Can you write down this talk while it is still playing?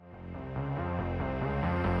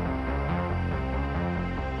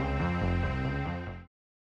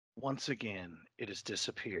Once again, it has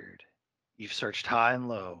disappeared. You've searched high and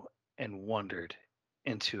low and wandered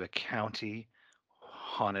into a county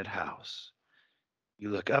haunted house.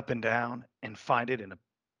 You look up and down and find it in a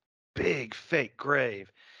big fake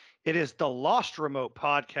grave. It is the Lost Remote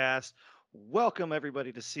podcast. Welcome,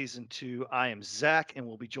 everybody, to season two. I am Zach, and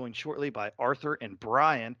we'll be joined shortly by Arthur and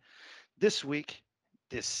Brian. This week,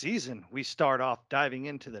 this season, we start off diving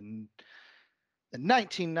into the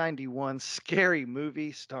 1991 Scary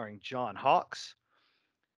Movie starring John Hawkes.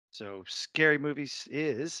 So, Scary Movies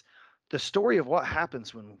is the story of what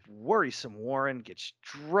happens when worrisome Warren gets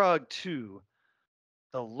drugged to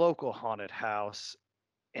the local haunted house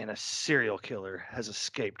and a serial killer has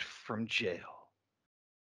escaped from jail.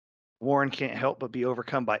 Warren can't help but be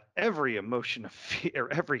overcome by every emotion of fear,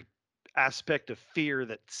 every aspect of fear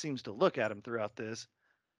that seems to look at him throughout this,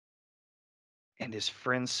 and his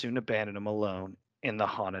friends soon abandon him alone in the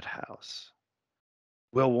haunted house.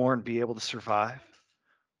 Will Warren be able to survive?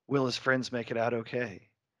 Will his friends make it out okay?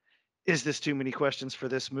 Is this too many questions for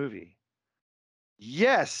this movie?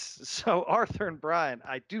 Yes. So, Arthur and Brian,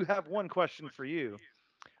 I do have one question for you.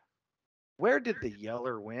 Where did the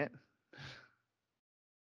yeller went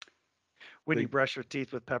when you The, brush your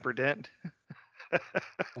teeth with Pepper Dent?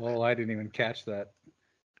 oh, I didn't even catch that.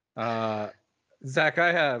 Zach,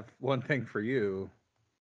 I have one thing for you.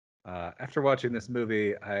 After watching this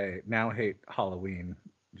movie, I now hate Halloween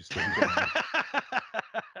just in general.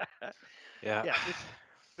 Yeah. Yeah,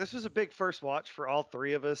 this was a big first watch for all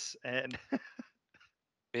three of us, and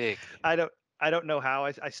Big. I don't know how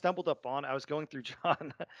I stumbled up on. I was going through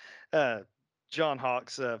uh, John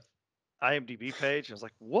Hawk's IMDb page. And I was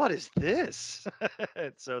like, "What is this?"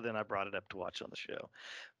 And so then I brought it up to watch on the show.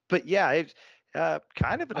 But yeah, it's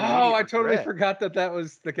kind of an Oh, immediate I totally regret. forgot that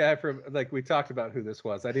was the guy from, like, we talked about who this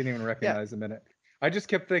was. I didn't even Yeah. recognize him in it. I just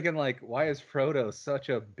kept thinking, like, why is Frodo such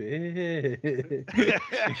a bitch?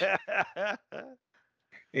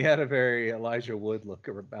 He had a very Elijah Wood look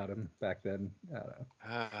about him back then. I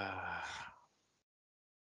don't know.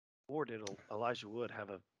 Or did Elijah Wood have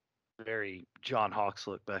a very John Hawkes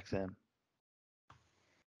look back then?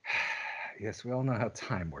 Yes, we all know how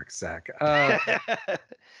time works, Zach. Anyway,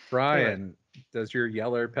 Brian, does your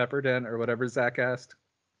yeller pepper dent or whatever Zach asked?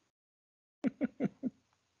 I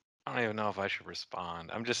don't even know if I should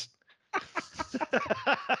respond. I'm just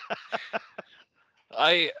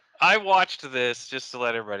I watched this just to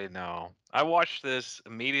let everybody know. I watched this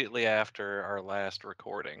immediately after our last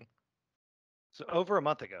recording. so over a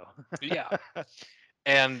month ago. Yeah.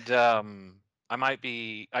 And I might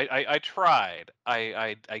be I tried.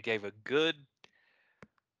 I gave a good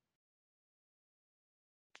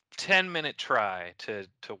 10-minute try to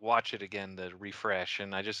watch it again to refresh,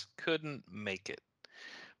 and I just couldn't make it.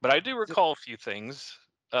 But I do is, it, recall a few things.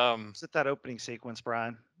 Um is it that opening sequence,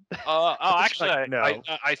 Brian? oh, It's actually, like no.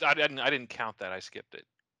 I didn't count that. I skipped it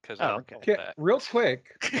because I Oh, okay. recalled Okay, that. real quick,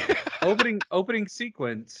 opening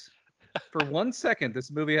sequence. For 1 second,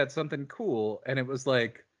 this movie had something cool, and it was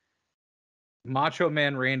like Macho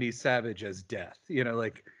Man Randy Savage as Death. You know,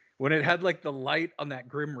 like when it had like the light on that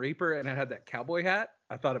Grim Reaper and it had that cowboy hat.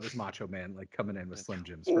 I thought it was Macho Man like coming in with Slim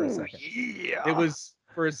Jims for a Oh second. It yeah. was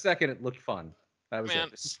for a second. It looked fun. That was Man,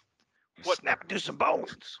 it. what Snap into some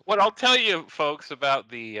bones. what I'll tell you, folks, about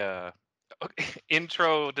the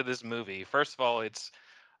intro to this movie. First of all, it's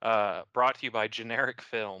brought to you by Generic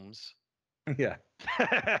Films, Yeah.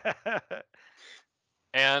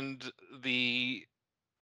 and the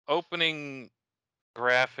opening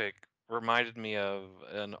graphic reminded me of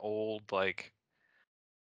an old like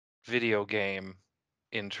video game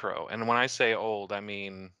intro. And when I say old, I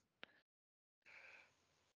mean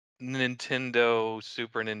Nintendo,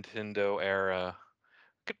 Super Nintendo era.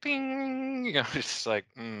 Ka-ding! You know, it's like,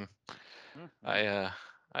 Mhm. I uh,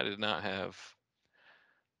 I did not have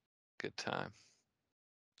a good time.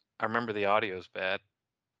 I remember the audio's bad.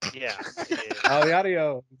 Yeah, it Oh, is. the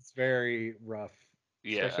audio is very rough,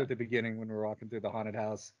 especially Yeah, at the beginning when we're walking through the haunted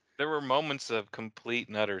house. there were moments of complete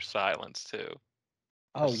and utter silence too.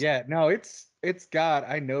 Oh Just yeah, no, it's got.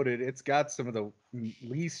 I noted it's got some of the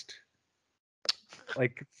least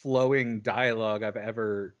like flowing dialogue I've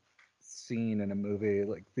ever seen in a movie.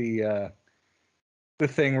 Like the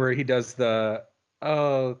thing where he does the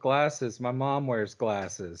oh glasses, my mom wears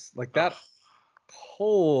glasses. Like ugh. that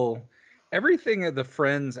whole everything of the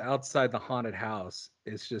friends outside the haunted house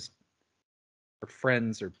is just or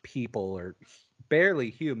friends or people or barely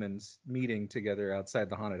humans meeting together outside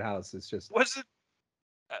the haunted house. It's just Was it?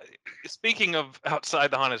 Uh, Speaking of outside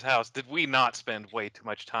the haunted house, did we not spend way too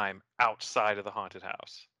much time outside of the haunted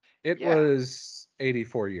house? it Yeah. was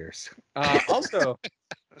 84 years. Also,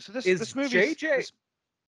 So this is this movie's JJ this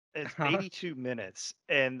It's Huh? 82 minutes,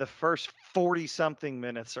 and the first 40 something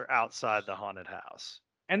minutes are outside the haunted house.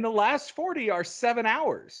 And the last 40 are 7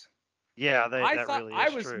 hours. Yeah, I that thought really I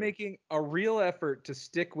is was true. making a real effort to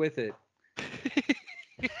stick with it.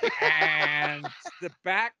 And the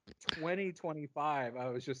back 2025, I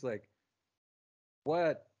was just like,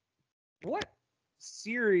 what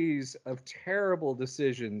series of terrible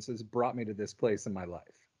decisions has brought me to this place in my life?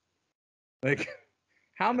 Like,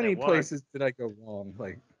 how And many that one, places did I go wrong?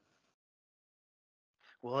 Like,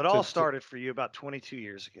 well, it all to started for you about 22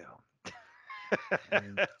 years ago. I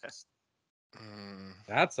mean, Mm,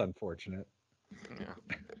 that's unfortunate. yeah.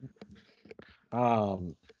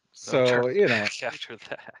 Um, Don't so turn you know, back after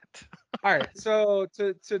that. all right. So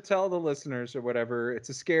to tell the listeners or whatever, it's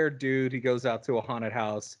a scared dude. He goes out to a haunted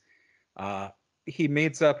house. Uh, he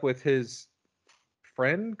meets up with his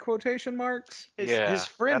friend quotation marks. His Yeah,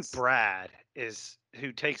 friend that's Brad is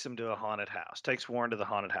who takes him to a haunted house, takes Warren to the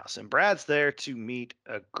haunted house, and Brad's there to meet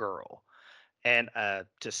a girl and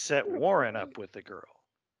to set Warren up with a girl.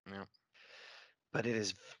 yeah. But it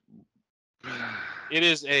is It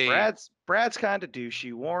is a Brad's kind of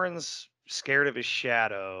douchey. Warren's scared of his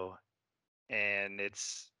shadow, and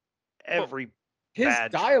it's well, every His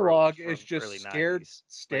bad trope dialogue is from just early scared 90s, late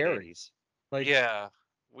staring. 80s. Like yeah.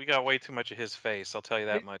 We got way too much of his face. I'll tell you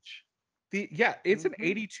that it, much. it's an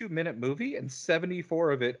Mhm. 82-minute movie, and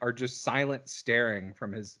 74 of it are just silent staring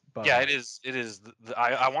from his butt. Yeah, it is. It is.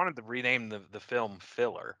 I wanted to rename the film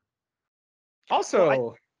filler.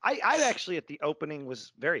 Also, I actually at the opening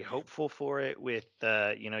was very hopeful for it with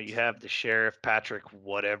you have the sheriff Patrick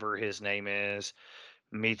whatever his name is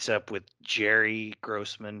meets up with Jerry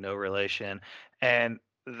Grossman, no relation, and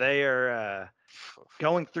they are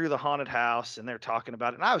going through the haunted house and they're talking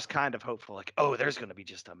about it. And I was kind of hopeful, like, oh, there's going to be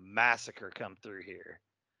just a massacre come through here,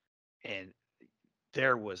 and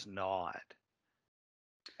there was not.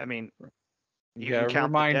 I mean, you yeah, can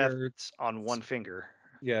count the reminder. deaths on one finger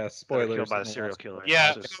Yeah, that are killed spoilers by in the the serial last killer.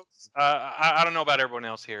 Yeah, It's podcast. just I don't know about everyone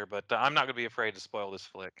else here, but I'm not going to be afraid to spoil this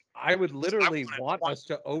flick. I would I literally want want us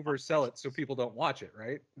to oversell it so people don't watch it,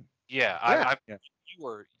 right? Yeah, yeah. Yeah.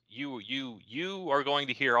 you are going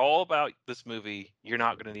to hear all about this movie. You're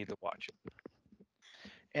not going to need to watch it.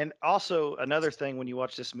 And also another thing when you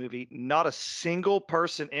watch this movie, not a single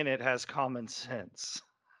person in it has common sense.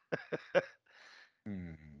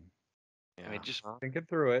 Hmm. I mean, just Thinking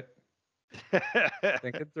through it.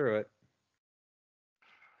 Thinking through it.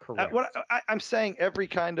 Correct. what I'm saying, every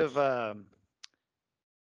kind of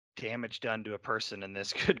damage done to a person in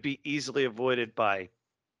this could be easily avoided by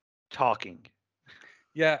talking.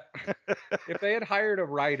 Yeah. If they had hired a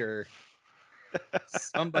writer,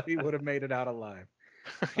 somebody would have made it out alive.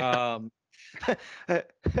 Um,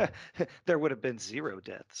 There would have been 0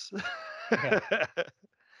 deaths. Yeah.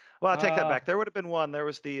 Well, I take that uh, back. There would have been one. There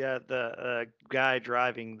was the guy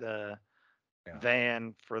driving the Yeah.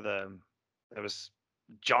 van for that was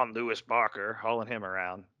John Lewis Barker hauling him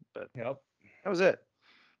around, but Yep. that was it.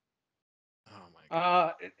 Oh my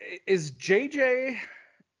god. Is JJ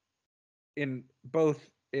in both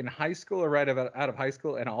in high school or right out of high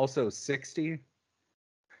school and also 60?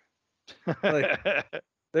 Like,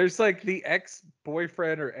 there's like the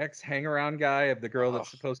ex-boyfriend or ex-hang-around guy of the girl that's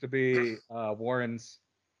Oh. supposed to be Warren's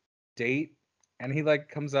date, and he like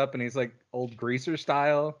comes up and he's like old greaser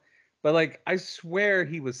style, but like I swear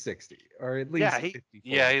he was 60 or at Yeah, least he 54.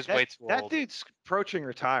 Yeah, he's way too that old. dude's approaching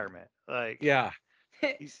retirement. Like Yeah.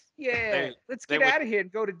 he's Yeah, They let's they get would out of here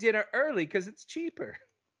and go to dinner early because it's cheaper.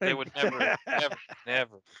 they Like, would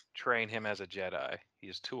never train him as a Jedi. He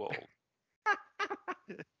is too old.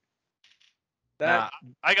 that Nah,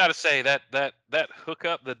 I gotta say that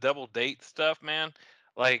hookup, the double date stuff, man.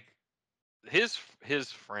 Like his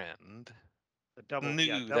friend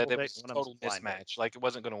knew that double it date. was One of them's total blind date. mismatch. Like it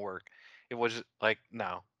wasn't gonna work. It was like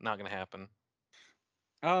no, not gonna happen.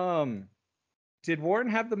 did Warren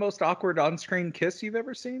have the most awkward on-screen kiss you've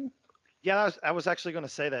ever seen? Yeah, I was actually going to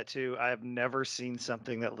say that too. I have never seen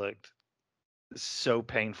something that looked so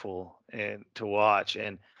painful and to watch.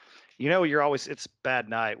 And you're always it's bad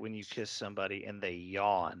night when you kiss somebody and they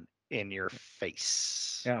yawn in your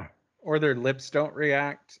face. Yeah. Or their lips don't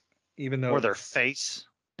react even though Or their it's face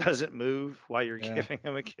doesn't move while you're yeah. giving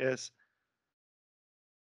them a kiss.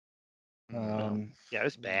 Um Yeah, it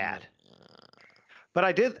was bad. But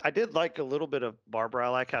I did like a little bit of Barbara. I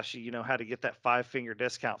like how she how to get that 5-finger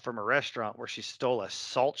discount from a restaurant where she stole a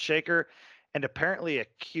salt shaker and apparently a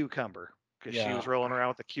cucumber because she was Yeah. rolling around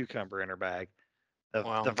with a cucumber in her bag of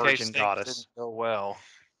Well, the in case Virgin things Goddess. didn't go well.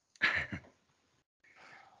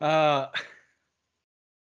 uh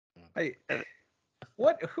Uh, I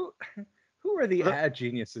who Who are the Look- ad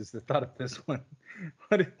geniuses that thought of this one?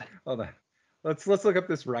 Hold on. Let's look up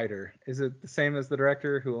this writer. Is it the same as the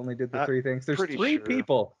director who only did the three things? There's pretty three sure.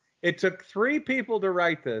 people. It took 3 people to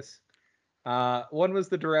write this. One was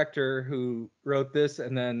the director who wrote this,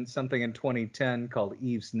 and then something in 2010 called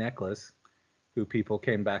Eve's Necklace, who people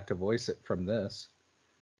came back to voice it from this.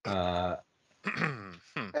 Hey,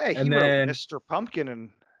 And he then- wrote Mr.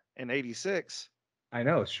 Pumpkin in '86. I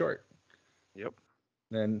know, it's short. Yep.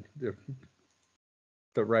 Then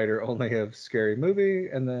the writer only of Scary Movie,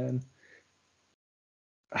 and then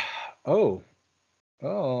oh,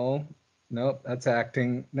 nope, that's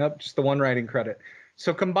acting. Nope, just the one writing credit.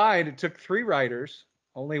 So combined, it took 3 writers.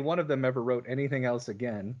 Only one of them ever wrote anything else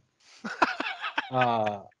again.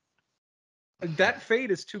 That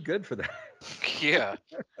fate is too good for them. Yeah.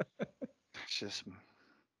 It's just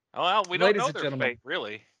Well, we don't Ladies know and their gentlemen. fate,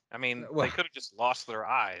 really. I mean, Well- they could have just lost their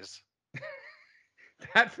eyes.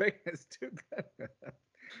 That fate is too good.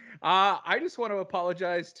 I just want to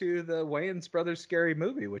apologize to the Wayans Brothers Scary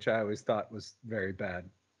Movie, which I always thought was very bad.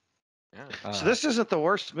 Yeah. so. This isn't the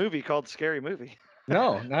worst movie called Scary Movie.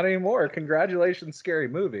 No, not anymore. Congratulations, Scary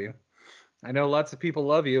Movie. I know lots of people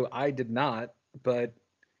love you. I did not, but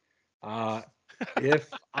if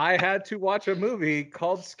I had to watch a movie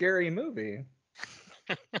called Scary Movie,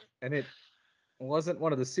 and it wasn't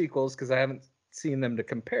one of the sequels because I haven't seen them to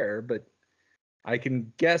compare, but I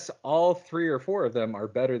can guess all 3 or 4 of them are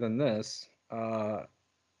better than this.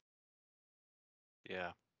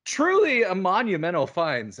 Yeah. Truly a monumental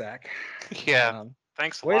find, Zach. Yeah.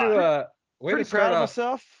 Thanks a Way lot. to way Pretty to start proud of off.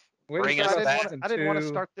 myself. Way to Bring start us off back. season I didn't want to 2.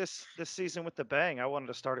 start this season with the bang. I wanted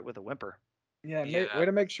to start it with a whimper. Yeah, Yeah. way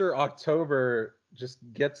to make sure October just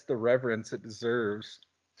gets the reverence it deserves.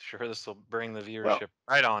 Sure, this will bring the viewership Well-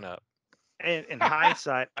 right on up. And in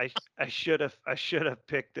hindsight, I should have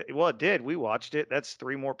picked it. Well, it did. We watched it. That's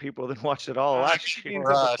 3 more people than watched it all last year.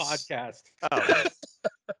 For the us. podcast. Oh,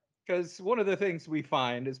 Because one of the things we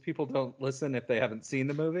find is people don't listen if they haven't seen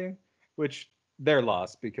the movie, which they're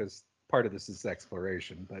lost because part of this is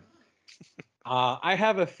exploration. But I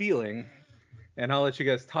have a feeling, and I'll let you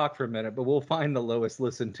guys talk for a minute, but we'll find the lowest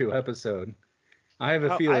listened to episode. I have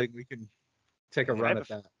a Oh, feeling we can take a I run have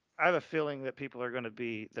at that. I have a feeling that people are going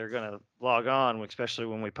to log on, especially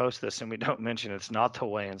when we post this and we don't mention it's not the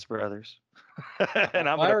Wayans brothers. And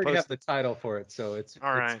I'm Well, I going to already have post. the title for it, so it's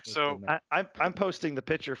All it's right, so- in there. I'm posting the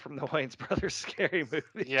picture from the Wayans brothers scary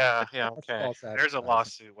movie. Yeah, That's okay. false There's a advertising.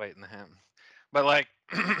 lawsuit waiting to him. But like,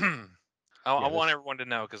 I Yeah, want everyone to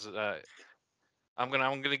know because I'm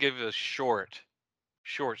gonna give a short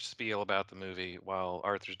spiel about the movie while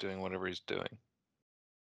Arthur's doing whatever he's doing.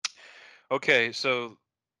 Okay, so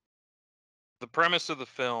the premise of the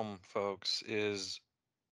film, folks, is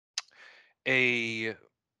a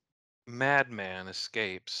madman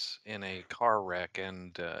escapes in a car wreck,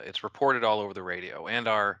 and it's reported all over the radio. And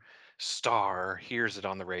our star hears it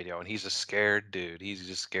on the radio, and he's a scared dude. He's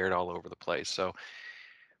just scared all over the place. So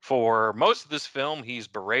for most of this film, he's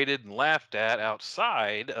berated and laughed at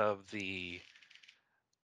outside of the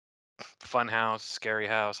fun house, scary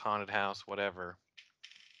house, haunted house, whatever.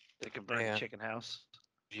 They could burn Yeah. the chicken house.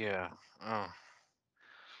 Yeah. Oh.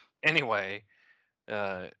 Anyway,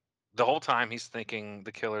 the whole time he's thinking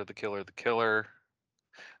the killer, the killer, the killer.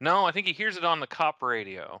 No, I think he hears it on the cop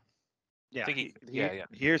radio. Yeah, think he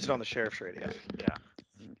hears it on the sheriff's radio.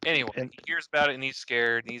 Anyway, And- he hears about it and he's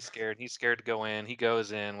scared. And he's scared. He's scared to go in. He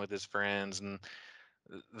goes in with his friends and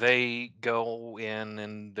they go in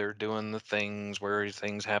and they're doing the things where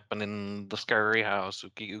things happen in the scary house.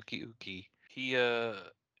 Ookie, ookie, ookie. He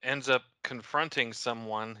ends up confronting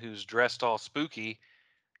someone who's dressed all spooky,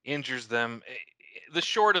 injures them. The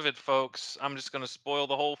short of it, folks, I'm just going to spoil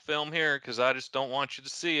the whole film here because I just don't want you to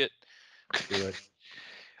see it. Do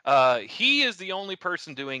it. He is the only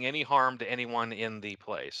person doing any harm to anyone in the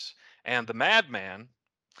place. And the madman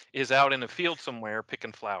is out in a field somewhere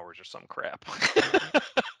picking flowers or some crap.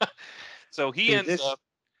 So he See, ends this- up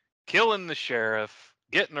killing the sheriff,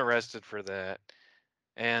 getting arrested for that.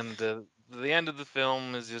 And the end of the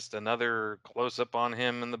film is just another close up on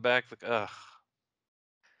him in the back. Ugh,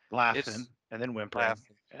 laughing It's and then whimpering.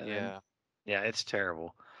 laughing. And Yeah. then, yeah, it's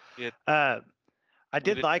terrible. It- I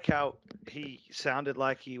did it- like how he sounded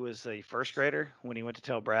like he was a first grader when he went to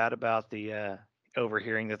tell Brad about the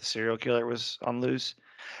overhearing that the serial killer was on loose.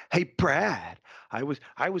 Hey, Brad, I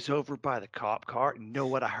was over by the cop car. And know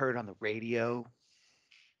what I heard on the radio?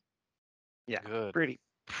 Yeah, Good.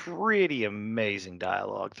 pretty amazing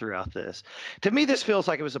dialogue throughout this. To me, this feels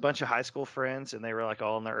like it was a bunch of high school friends, and they were like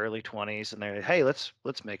all in their early 20s, and they're like, hey, let's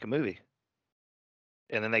make a movie.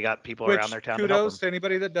 and then they got people Which, around their town to help kudos him. to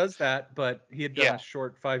anybody that does that, but he had done Yeah. a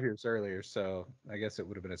short 5 years earlier, so I guess it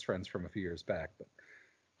would have been his friends from a few years back. But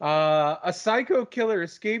a psycho killer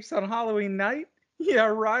escapes on Halloween night. Yeah,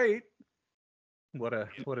 right. What a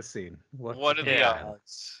scene. What are the Yeah.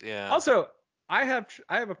 odds? Yeah. Also, I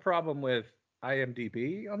have a problem with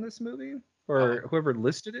IMDb on this movie, or whoever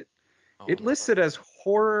listed it. Oh, It no. listed as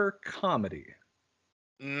horror comedy.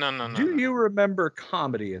 No. Do you remember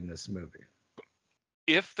comedy in this movie?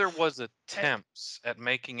 If there was attempts at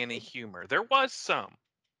making any humor, there was some,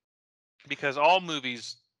 because all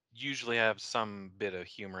movies usually have some bit of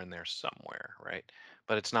humor in there somewhere, right?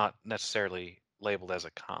 But it's not necessarily labeled as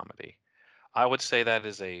a comedy. I would say that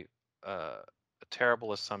is a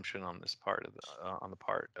terrible assumption on this part of on the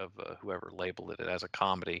part of whoever labeled it as a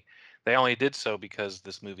comedy. They only did so because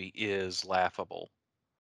this movie is laughable.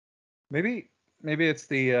 Maybe it's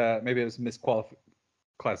the maybe it was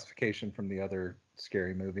misclassification from the other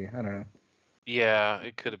scary movie. I don't know. Yeah,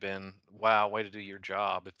 it could have been. Wow, way to do your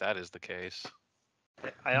job if that is the case.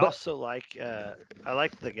 I But- also like I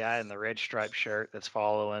like the guy in the red striped shirt that's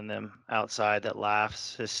following them outside that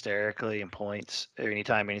laughs hysterically and points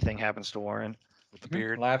anytime anything happens to Warren. With the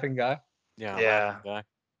beard. Laughing guy. Yeah, Yeah. laughing guy.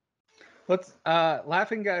 Let's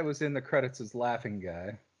laughing guy was in the credits as laughing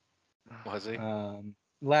guy. Was he?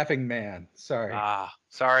 Laughing man. Sorry.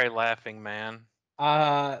 Sorry, laughing man.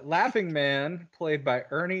 Laughing Man, played by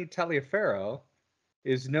Ernie Taliaferro,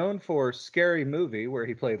 is known for Scary Movie, where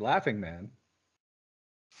he played Laughing Man.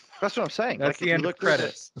 That's what I'm saying. That's if the you end of look through the-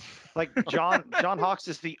 credits. Like John Hawkes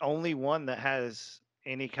is the only one that has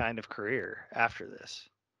any kind of career after this.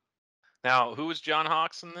 Now, who was John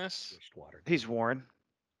Hawkes in this? Water. He's Warren,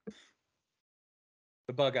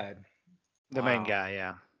 The bug-eyed. the main Wow. guy.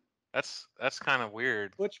 Yeah. That's kind of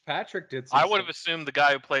weird. Butch Patrick did some I would have stuff. assumed the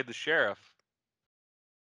guy who played the sheriff.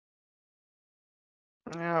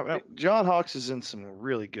 Yeah, well, John Hawkes is in some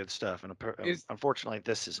really good stuff, and Is- unfortunately,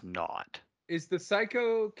 this is not. Is the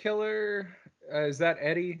psycho killer, is that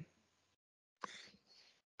Eddie?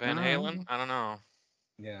 Van Halen? I don't know.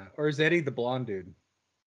 Yeah. Or is Eddie the blonde dude?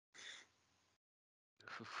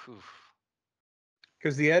 Oof.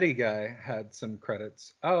 Because the Eddie guy had some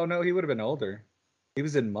credits. Oh, no, he would have been older. He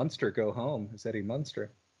was in Munster Go Home as Eddie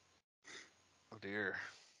Munster. Oh dear.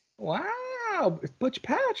 Wow. Butch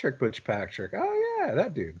Patrick. Oh, yeah,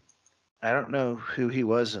 that dude. I don't know who he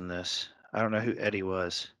was in this. I don't know who Eddie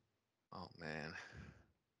was. Oh man.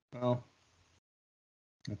 Well,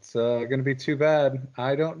 it's going to be too bad.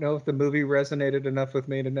 I don't know if the movie resonated enough with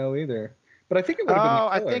me to know either. But I think it would have been Oh,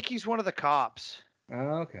 the I killer. think he's one of the cops. Oh,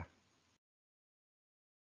 okay.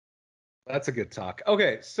 That's a good talk.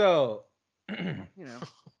 Okay, so You know.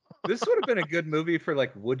 this would have been a good movie for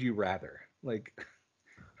like Would You Rather? Like,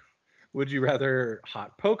 would you rather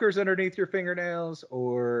hot pokers underneath your fingernails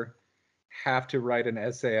or have to write an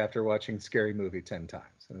essay after watching Scary Movie 10 times?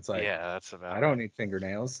 And it's like, Yeah, that's about I don't need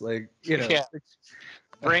fingernails. Like, Yeah.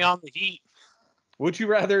 Bring on the heat. Would you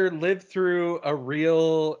rather live through a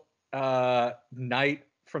real night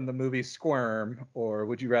from the movie Squirm, or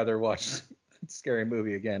would you rather watch Scary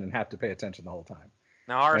Movie again and have to pay attention the whole time?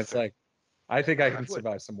 Now, And Arthur, it's like, I think I can would.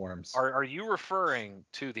 survive some worms. are you referring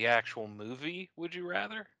to the actual movie? Would you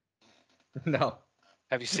rather? No,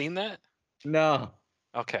 Have you seen that? no,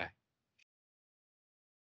 Okay,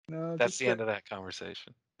 no. that's the end of that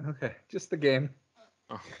conversation. Okay, just the game.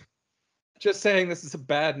 Oh. Just saying this is a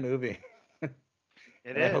bad movie. It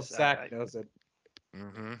And I hope is. Zach knows it.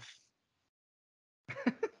 Mm-hmm.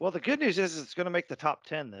 Well, the good news is it's going to make the top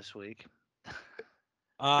 10 this week.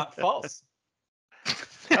 False.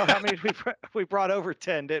 Oh, how many did we brought over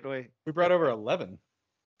 10, didn't we? We brought over 11.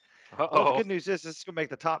 Well, the Uh-oh. good news is it's going to make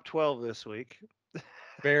the top 12 this week.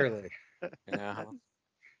 Barely. Yeah.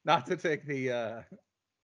 Not to take the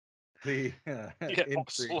Yeah, intrigue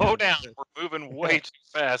slow out of down. this. We're moving way too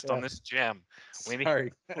fast on Yeah. this gem. We need-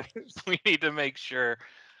 Sorry. We need to make sure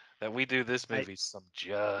that we do this movie some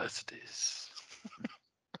justice.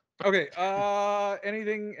 Okay.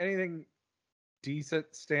 Anything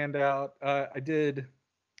decent stand out? I did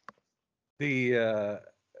the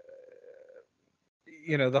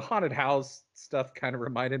the haunted house stuff kind of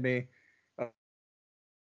reminded me.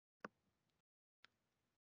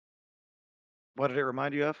 What did it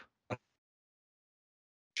remind you of?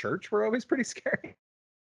 Church were always pretty scary.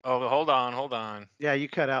 Oh, hold on. Yeah, you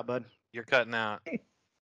cut out, bud. You're cutting out.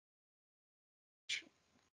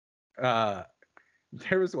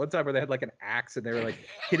 There was one time where they had like an axe and they were like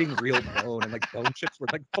hitting real bone and like bone chips were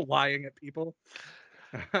like flying at people.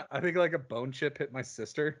 I think like a bone chip hit my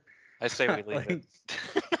sister. I say we leave it.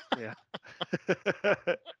 Yeah.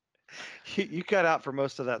 You cut out for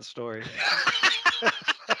most of that story.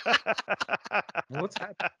 What's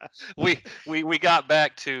happening? we got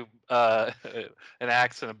back to an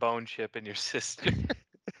axe and a bone chip in your sister.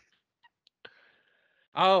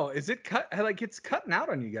 Oh, is it cut? Like it's cutting out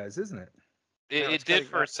on you guys, isn't it? It, No, it it's did cutting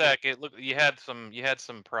for a back too. sec. It looked you had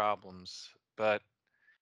some problems, but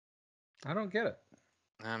I don't get it.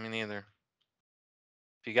 I mean neither.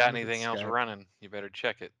 If you got What if it's anything else Skype? running, you better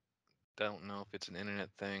check it. Don't know if it's an internet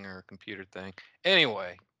thing or a computer thing.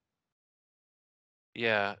 Anyway,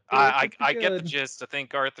 yeah, It could be I get the good. gist. I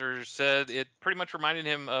think Arthur said it pretty much reminded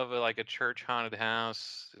him of like a church haunted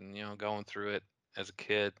house, and going through it as a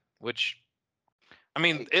kid. Which, I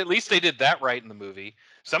mean, at least they did that right in the movie.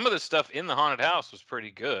 Some of the stuff in the haunted house was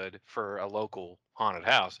pretty good for a local haunted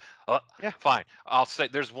house. Yeah. Fine, I'll say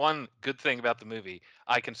there's one good thing about the movie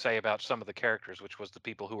I can say about some of the characters, which was the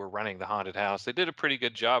people who were running the haunted house. They did a pretty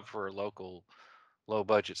good job for a local low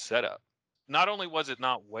budget setup. Not only was it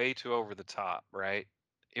not way too over the top, right?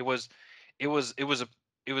 It was it was it was a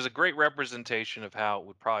it was a great representation of how it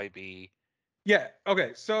would probably be. Yeah.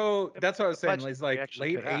 Okay. So that's what I was saying. Budget It's we like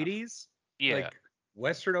actually late could have. '80s, Yeah. like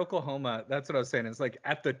Western Oklahoma. That's what I was saying. It's like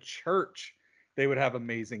at the church they would have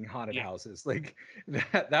amazing haunted Yeah. houses. Like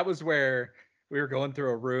that was where we were going through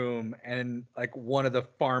a room and like one of the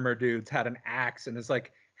farmer dudes had an axe and is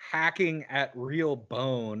like hacking at real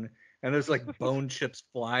bone. And there's like bone chips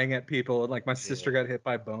flying at people. And like my sister Yeah. got hit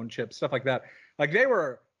by bone chips, stuff like that. Like they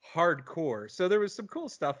were hardcore. So there was some cool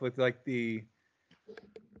stuff with like the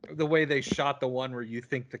way they shot the one where you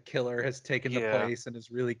think the killer has taken the Yeah. place and is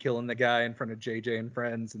really killing the guy in front of JJ and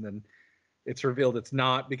friends, and then it's revealed it's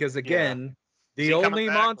not because Yeah. again, the See, coming only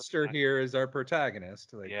back with monster that. here is our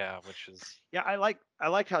protagonist. Like, Yeah, which is Yeah, I like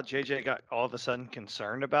how JJ got all of a sudden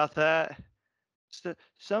concerned about that.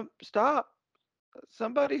 Stop.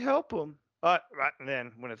 Somebody help him. Right, and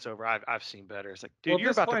then when it's over, I've seen better. It's like, well, dude, at you're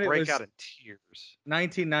this about to point it break out was in tears.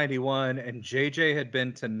 1991, and JJ had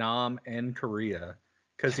been to Nam and Korea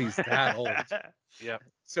because he's that old. yeah.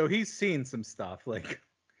 So he's seen some stuff. Like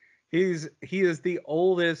he is the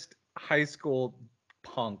oldest high school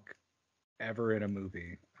punk ever in a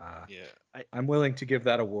movie. Yeah. I'm willing to give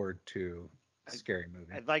that award to Scary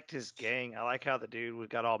Movie. I liked his gang. I like how the dude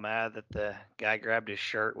got all mad that the guy grabbed his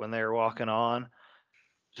shirt when they were walking on.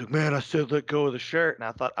 He's like, man, I said let go of the shirt. And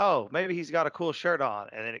I thought, oh, maybe he's got a cool shirt on.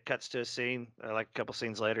 And then it cuts to a scene, like a couple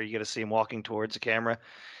scenes later, you get to see him walking towards the camera.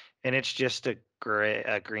 And it's just a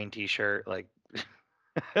green t-shirt. Like,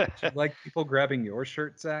 Do you like people grabbing your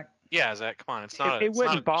shirt, Zach? Yeah, Zach, come on. It's it, not a it it's not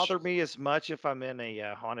wouldn't a bother me as much if I'm in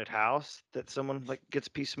a haunted house that someone like gets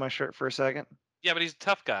a piece of my shirt for a second. Yeah, but he's a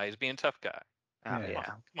tough guy. He's being a tough guy. Oh, Yeah. yeah.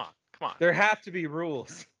 Come on. There have to be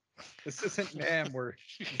rules. This isn't Nam where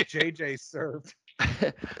JJ served.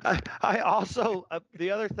 I also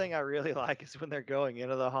the other thing I really like is when they're going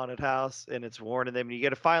into the haunted house and it's warning them. And you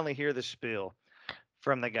get to finally hear the spiel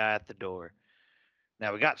from the guy at the door.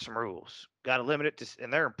 Now we got some rules. Got to limit it to,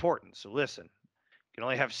 and they're important. So listen, you can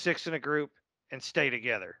only have 6 in a group and stay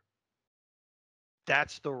together.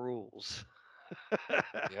 That's the rules.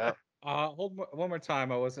 Yeah. Hold one more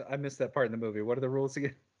time. I missed that part in the movie. What are the rules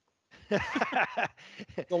again?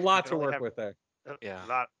 A lot to work with there.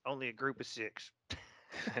 Yeah. Only a group of 6.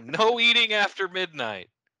 And no eating after midnight.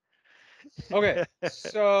 Okay,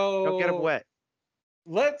 so Don't get them wet.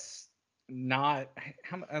 let's not.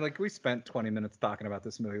 Like we spent 20 minutes talking about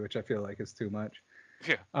this movie, which I feel like is too much.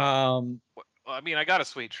 Yeah. Um, Well, I mean, I got a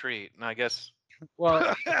sweet treat, and I guess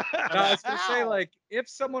well, no, I was gonna say like if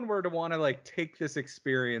someone were to want to like take this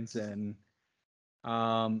experience in,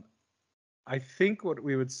 I think what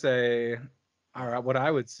we would say, or what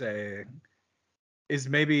I would say, is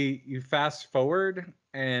maybe you fast forward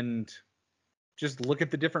and just look at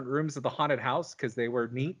the different rooms of the haunted house because they were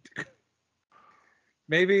neat.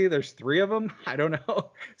 Maybe there's 3 of them. I don't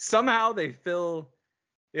know. Somehow they fill.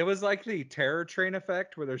 It was like the Terror Train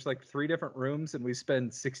effect where there's like 3 different rooms and we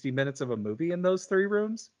spend 60 minutes of a movie in those 3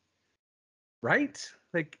 rooms. Right?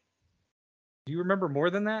 Like, do you remember more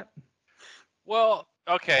than that? Well,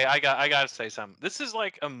 okay, I got to say something. This is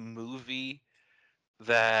like a movie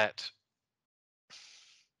that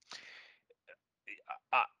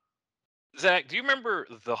Zach, do you remember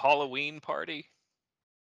the Halloween party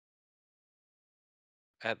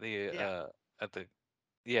at the Yeah.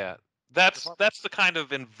 yeah, that's the kind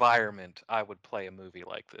of environment I would play a movie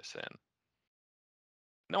like this in.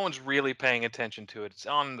 No one's really paying attention to it. It's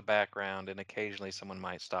on in the background, and occasionally someone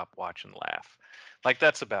might stop, watch, and laugh. Like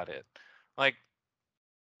that's about it. Like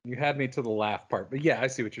You had me to the laugh part, but yeah, I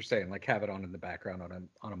see what you're saying. Like have it on in the background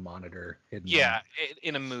on a monitor hidden. yeah,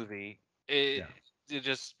 in a movie, it Yeah.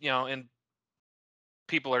 just and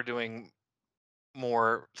people are doing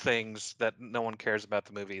more things that no one cares about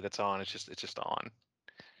the movie that's on. It's just on.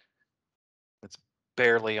 It's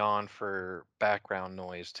barely on for background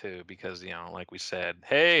noise too, because like we said,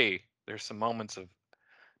 hey, there's some moments of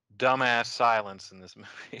dumbass silence in this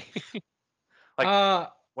movie. Like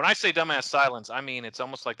when I say dumbass silence, I mean it's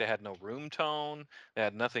almost like they had no room tone. They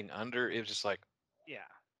had nothing under. It was just like, Yeah.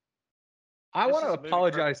 I This want to is a movie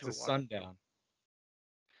apologize perfect to to watch. Sundown.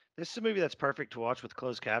 This is a movie that's perfect to watch with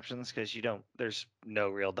closed captions because there's no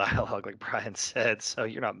real dialogue, like Brian said, so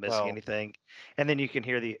you're not missing well, anything. And then you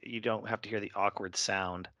don't have to hear the awkward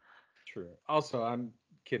sound. True. Also, I'm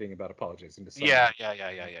kidding about apologizing to yeah, Sundown.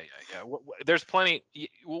 yeah. There's plenty.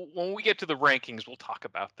 When we get to the rankings, we'll talk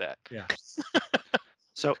about that. Yeah.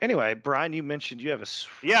 So anyway, Brian, you mentioned you have a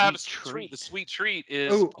sweet Yeah, treat. the sweet treat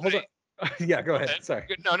is. Oh, hold on. Yeah, go ahead. Sorry.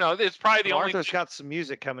 No, it's probably the Well, only. Arthur's got some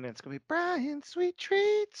music coming in. It's gonna be Brian's sweet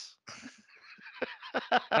treats.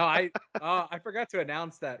 No, I forgot to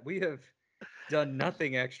announce that we have done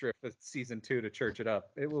nothing extra for season 2 to church it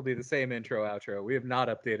up. It will be the same intro outro. We have not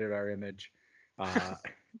updated our image.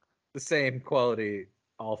 The same quality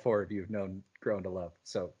all four of you have grown to love.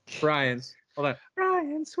 So Brian, hold on.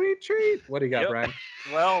 Brian, sweet treat. What do you got, Yep. Brian?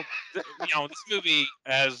 Well, this movie,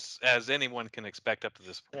 as anyone can expect up to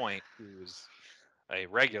this point, who's a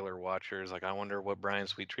regular watcher, is like, I wonder what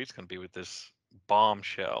Brian's sweet treat's going to be with this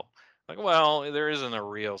bombshell. Like, well, there isn't a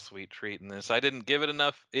real sweet treat in this. I didn't give it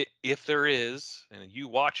enough. If there is, and you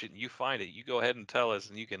watch it and you find it, you go ahead and tell us,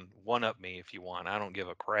 and you can one up me if you want. I don't give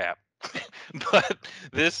a crap. But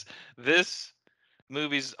this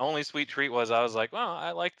movie's only sweet treat was I was like, well,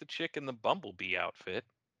 I like the chick in the bumblebee outfit.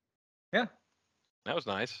 Yeah. That was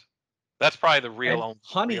nice. That's probably the real And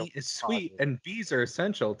honey real is sweet, positive. and bees are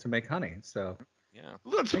essential to make honey. So Yeah.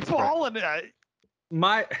 Let's Thanks, ball in it.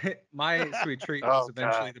 my sweet treat was Oh,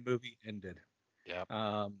 eventually God. the movie ended. Yeah.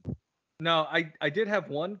 No, I did have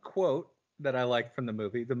one quote that I liked from the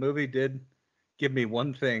movie. The movie did give me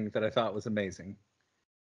one thing that I thought was amazing.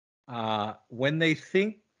 When they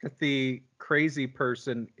think that the crazy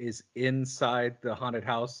person is inside the haunted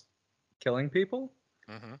house killing people,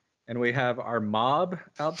 Mm-hmm. and we have our mob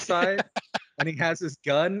outside, and he has his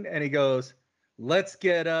gun, and he goes, "Let's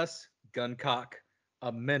get us, guncock,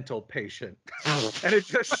 a mental patient." And it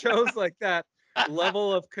just shows like that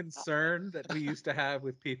level of concern that we used to have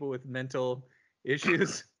with people with mental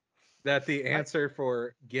issues, that the answer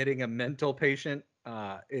for getting a mental patient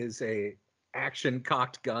is a action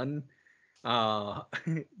cocked gun.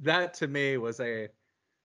 That to me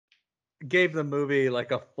gave the movie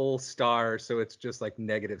like a full star, so it's just like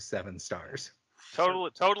 -7 stars.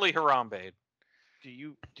 Totally Harambe.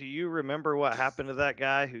 Do you remember what happened to that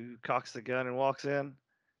guy who cocks the gun and walks in?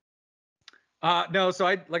 No, so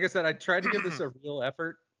like I said, I tried to give this a real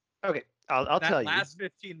effort. Okay, I'll That tell you. last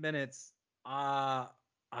 15 minutes, I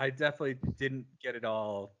definitely didn't get it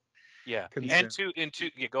all. Yeah. consumed.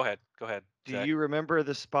 Yeah, go ahead. Do Zach. you remember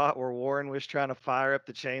the spot where Warren was trying to fire up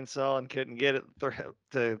the chainsaw and couldn't get it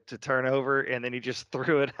to turn over, and then he just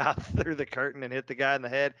threw it out through the curtain and hit the guy in the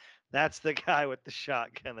head? That's the guy with the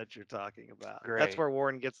shotgun that you're talking about. That's Great. where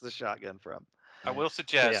Warren gets the shotgun from. I will Nice.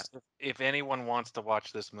 suggest if anyone wants to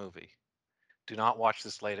watch this movie, do not watch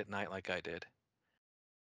this late at night like I did.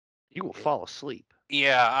 You will fall asleep.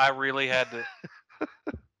 Yeah, I really had to.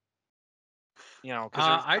 Because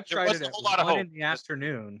I there tried it wasn't a at whole lot of 1 hope. in the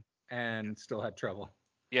afternoon and still had trouble.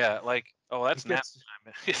 Yeah, like, oh, that's It nap gets,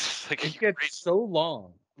 time. It's like it gets so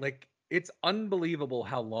long. Like, it's unbelievable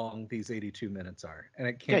how long these 82 minutes are, and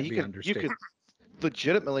it can't be you understated. could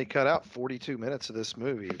legitimately cut out 42 minutes of this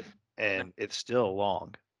movie, and it's still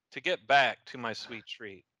long. To get back to my sweet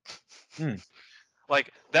treat. Hmm.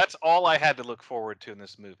 Like, that's all I had to look forward to in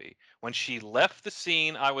this movie. When she left the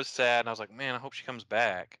scene, I was sad, and I was like, man, I hope she comes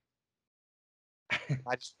back.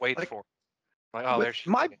 I just wait Like, for her. Like, oh, there she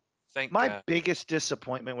is. Thank My God. biggest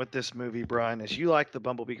disappointment with this movie, Brian, is you like the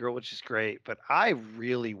Bumblebee girl, which is great, but I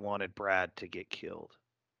really wanted Brad to get killed.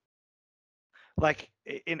 Like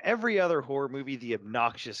in every other horror movie, the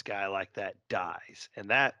obnoxious guy like that dies, and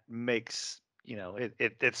that makes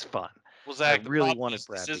it's fun. Well, Zach, I the really problem wanted is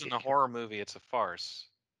Brad this to isn't get a killed. horror movie; it's a farce.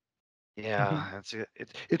 Yeah,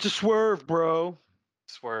 it's a swerve, bro.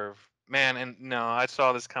 Swerve, man, and no, I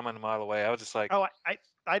saw this coming a mile away. I was just like, Oh,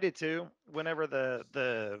 I did too. Whenever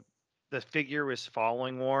the figure was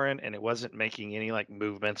following Warren and it wasn't making any like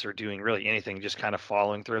movements or doing really anything, just kind of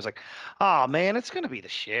following through. I was like, oh man, it's gonna be the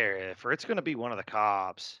sheriff or it's gonna be one of the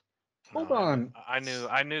cops. Hold no, on. I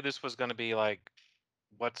knew this was going to be like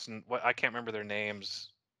what I can't remember their names,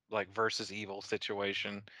 like versus evil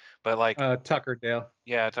situation, but like Tucker Dale.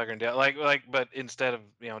 yeah, Tucker and Dale, but instead of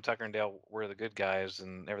Tucker and Dale were the good guys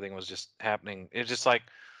and everything was just happening, it's just like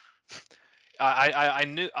I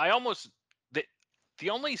knew I almost the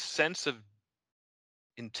only sense of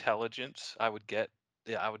intelligence I would get,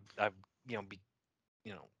 yeah, I be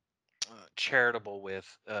charitable with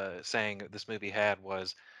saying this movie had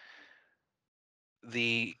was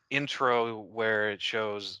the intro where it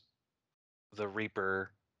shows the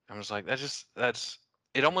Reaper. I was like, that's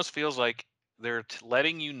it. Almost feels like they're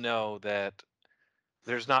letting you know that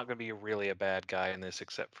there's not going to be really a bad guy in this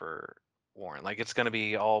except for Warren. Like it's going to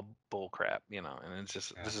be all bull crap, and it's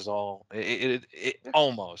just Yeah. this is all it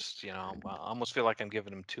almost, I almost feel like I'm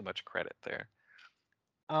giving him too much credit there.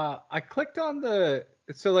 I clicked on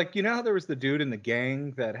so like how there was the dude in the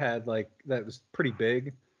gang that had that was pretty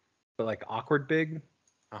big, but like awkward big.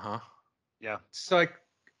 Yeah. So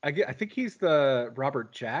I think he's the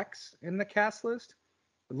Robert Jacks in the cast list.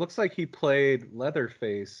 It looks like he played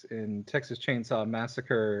Leatherface in Texas Chainsaw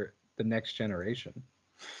Massacre: The Next Generation.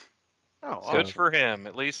 Oh, Good for him.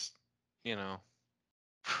 At least, At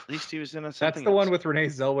least he was in something. That's the one with Renee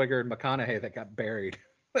Zellweger and McConaughey that got buried.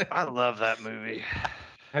 I love that movie.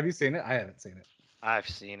 Have you seen it? I haven't seen it. I've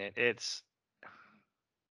seen it. It's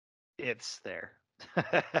there.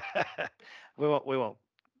 we won't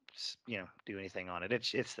do anything on it.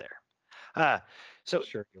 It's there. So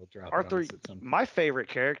Sure, you'll drop Arthur, it on us at some point. my favorite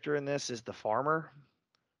character in this is the farmer.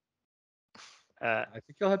 I think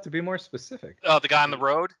you'll have to be more specific. Oh, the guy on the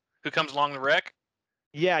road who comes along the wreck?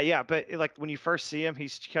 Yeah, but like when you first see him,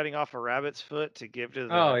 he's cutting off a rabbit's foot to give to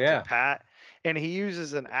to Pat, and he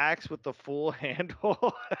uses an axe with the full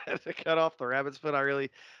handle to cut off the rabbit's foot. I was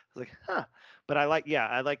like, huh. But I like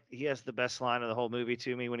he has the best line of the whole movie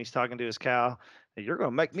to me when he's talking to his cow. You're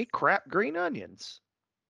gonna make me crap green onions.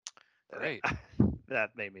 Great. That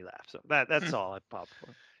made me laugh. So that's all I popped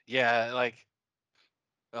for. Yeah,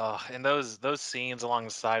 and those scenes along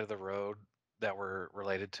the side of the road that were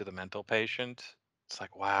related to the mental patient. It's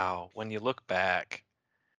like, wow, when you look back,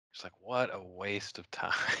 it's like, what a waste of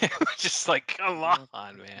time. Just like, come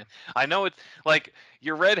on, man. I know it's like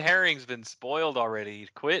your red herring's been spoiled already.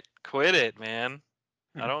 Quit it, man.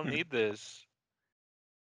 I don't need this.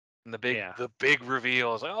 And the big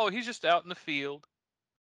reveal is like, oh, he's just out in the field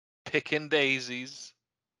picking daisies.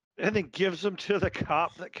 And then gives them to the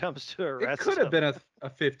cop that comes to arrest It could have him. been a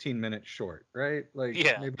 15-minute short, right? Like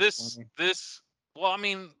maybe this 20. well, I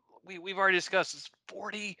mean, we've already discussed it's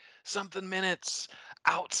 40 something minutes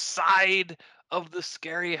outside of the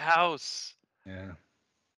scary house. Yeah.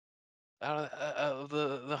 Out of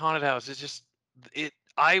the haunted house. It's just the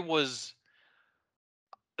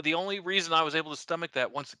only reason I was able to stomach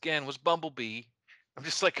that once again was Bumblebee. I'm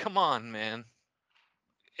just like, come on, man.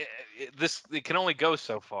 It can only go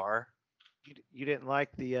so far. You didn't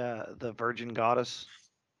like the Virgin Goddess?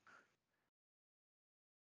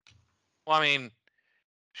 Well, I mean,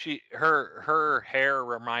 her hair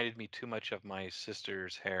reminded me too much of my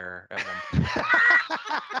sister's hair at one point.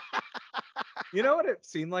 You know what it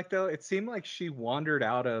seemed like though? It seemed like she wandered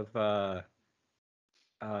out of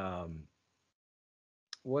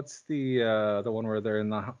what's the one where they're in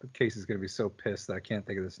the case is going to be so pissed that I can't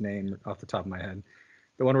think of this name off the top of my head.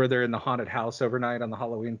 The one where they're in the haunted house overnight on the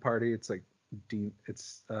Halloween party. It's like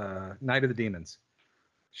Night of the Demons.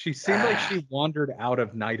 She seemed like she wandered out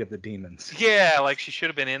of Night of the Demons. Yeah, like she should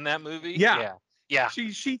have been in that movie. Yeah. Yeah.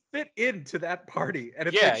 She fit into that party, and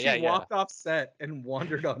it's like she walked off set and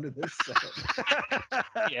wandered onto this set.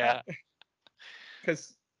 Yeah.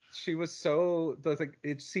 Because she was so like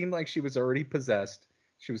it seemed like she was already possessed.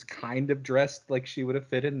 She was kind of dressed like she would have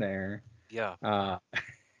fit in there. Yeah.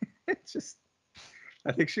 It's just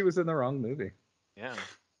I think she was in the wrong movie. Yeah.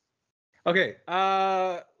 Okay,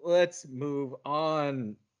 let's move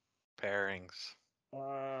on. Pairings.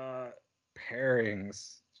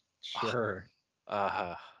 Pairings. Sure.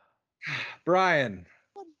 Brian.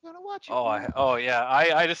 What are you gonna watch?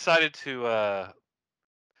 I decided to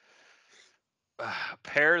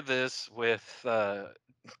pair this with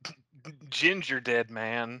Ginger Dead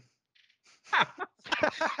Man.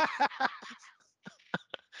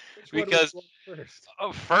 Because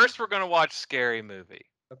first we're gonna watch Scary Movie.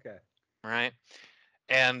 Okay. Right?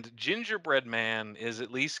 And Gingerbread Man is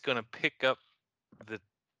at least gonna pick up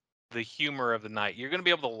the humor of the night. You're gonna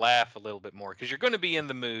be able to laugh a little bit more because you're gonna be in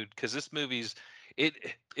the mood because this movie's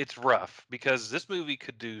it's rough because this movie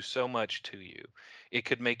could do so much to you. It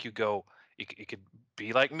could make you go. It could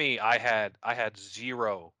be like me. I had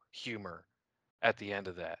zero humor at the end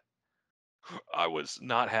of that. I was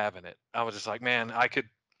not having it. I was just like, man, I could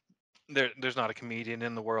there's not a comedian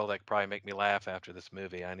in the world that could probably make me laugh after this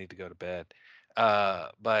movie. I need to go to bed.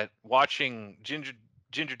 But watching Ginger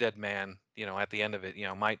Dead Man, at the end of it,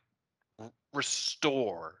 might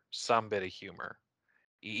restore some bit of humor,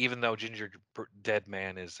 even though Dead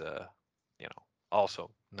Man is,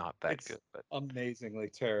 also not that It's good. But amazingly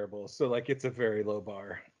terrible. So like, it's a very low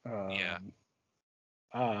bar. Yeah.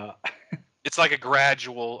 Uh, It's like a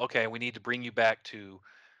gradual. Okay, we need to bring you back to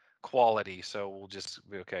quality. So we'll just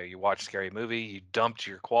okay. You watch Scary Movie. You dumped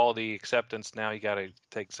your quality acceptance. Now you got to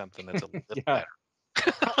take something that's a little yeah.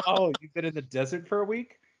 better. Oh, you've been in the desert for a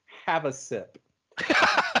week? Have a sip.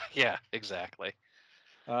 Yeah, exactly.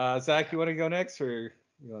 Zach, you want to go next, or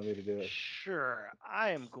you want me to do it? Sure. I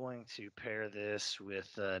am going to pair this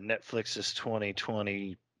with Netflix's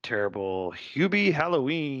 2020 terrible Hubie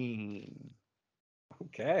Halloween.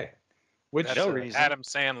 Okay. Which That's no an reason. Adam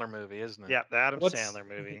Sandler movie, isn't it? Yeah, the Adam what's Sandler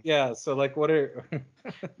movie. Yeah. So like, what are?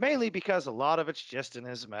 Mainly because a lot of it's just in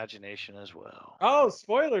his imagination as well. Oh,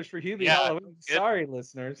 spoilers for Hubie Yeah, Halloween. it- Sorry,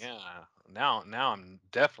 listeners. Yeah. Now I'm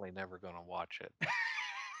definitely never gonna watch it.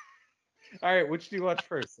 All right, which do you watch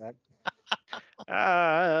first, Zach?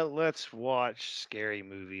 Let's watch Scary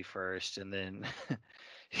Movie first, and then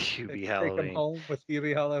Hubie Take him Halloween. home with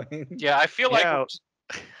Hubie Halloween. Yeah, I feel like Yeah,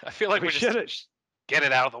 we we just should have. get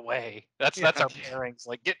it out of the way. That's Yeah. our pairings.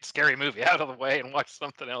 Like get Scary Movie out of the way and watch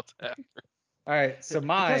something else after. All right, so It doesn't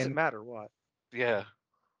mine. matter what. Yeah.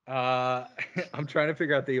 I'm trying to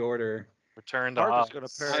figure out the order. Return to Arthur's Oz. going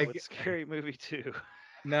to pair it with Scary Movie too.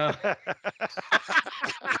 No.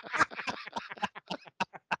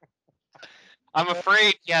 I'm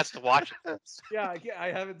afraid he has to watch it. Yeah, I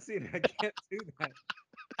haven't seen it. I can't do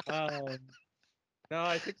that. No,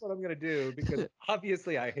 I think what I'm gonna do, because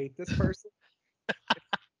obviously I hate this person,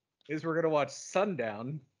 is we're gonna watch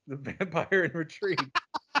Sundown, the Vampire in Retreat,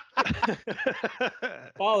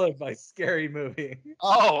 followed by Scary Movie.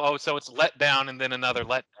 Oh, so it's let down and then another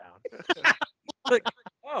letdown. Like,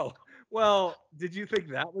 oh, well, did you think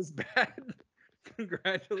that was bad?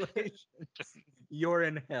 Congratulations, you're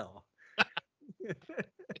in hell.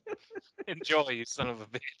 Enjoy, you son of a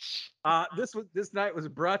bitch. This night was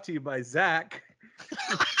brought to you by Zach.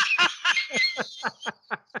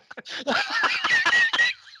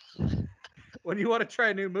 When you want to try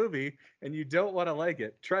a new movie and you don't want to like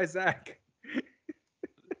it, try Zach.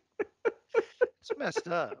 It's messed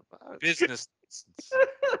up. Business.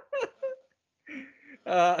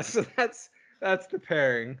 So that's the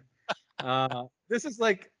pairing. This is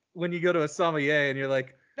like when you go to a sommelier and you're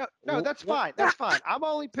like, No, that's fine. That's fine. I'm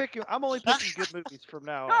only picking good movies from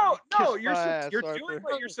now no, on. no, Kiss you're my ass, doing Arthur.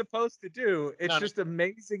 what you're supposed to do. It's No. just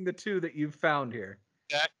amazing the two that you've found here.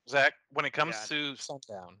 Zach, when it comes Yeah. to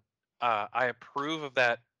Sundown, I approve of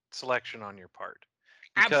that selection on your part.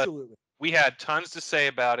 Because Absolutely. we had tons to say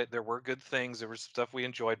about it. There were good things. There was stuff we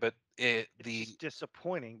enjoyed, but It's just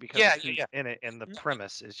disappointing because Yeah, of who's in it, and the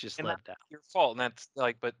premise is just And let down. your fault. And that's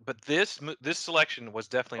like, but this selection was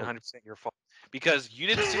definitely 100% your fault because you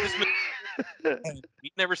didn't see this movie.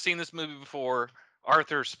 You'd never seen this movie before.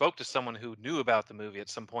 Arthur spoke to someone who knew about the movie at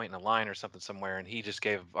some point in a line or something somewhere, and he just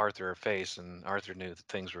gave Arthur a face, and Arthur knew that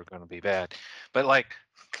things were going to be bad. But like,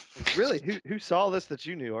 Really, who saw this that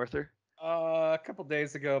you knew, Arthur? A couple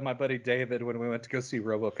days ago, my buddy David, when we went to go see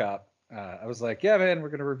RoboCop, I was like, "Yeah, man, we're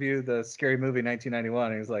gonna review the Scary Movie 1991."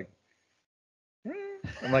 And he was like,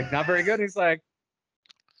 "I'm like, not very good." And he's like,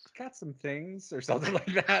 "Got some things," or something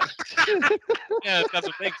like that. yeah, that's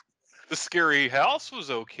the thing. The Scary House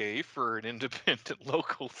was okay for an independent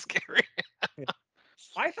local scary.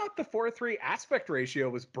 I thought the 4:3 aspect ratio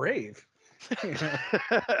was brave.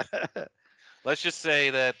 Let's just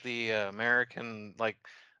say that the American, like,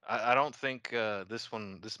 I don't think this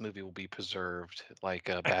movie will be preserved like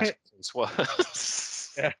Basket Case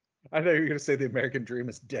was. Yeah, I thought you were gonna say the American Dream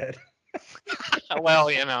is dead.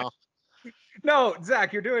 Well, you know. No,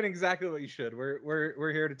 Zach, you're doing exactly what you should.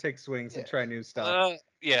 We're here to take swings and try new stuff.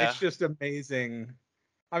 Yeah. It's just amazing.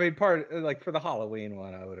 I mean, like for the Halloween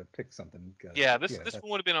one, I would have picked something good. Yeah, this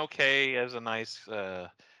one would have been okay as a nice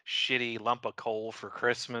shitty lump of coal for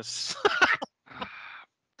Christmas.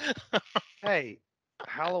 Hey,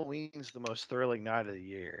 Halloween's the most thrilling night of the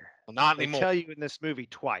year. Well, not They anymore. tell you in this movie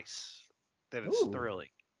twice that it's Ooh. thrilling.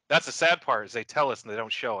 That's the sad part is they tell us and they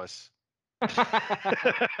don't show us.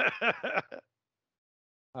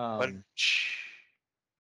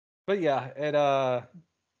 But yeah,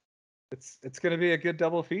 it's gonna be a good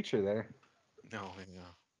double feature there. No.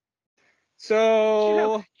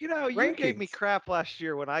 So you gave me rankings. crap last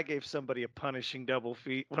year when I gave somebody a punishing double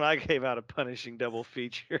when I gave out a punishing double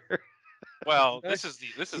feature. Well, this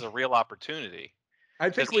is a real opportunity. I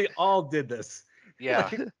think we all did this. Yeah.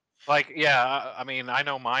 Like, yeah, I mean, I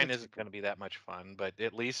know mine It's- isn't going to be that much fun, but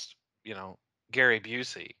at least, Gary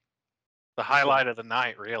Busey, the highlight of the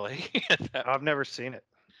night, really. I've never seen it.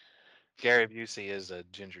 Gary Busey is a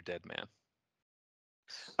ginger dead man.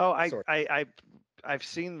 Oh, Sort I've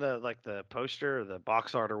seen the poster or the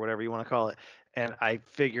box art or whatever you want to call it, and I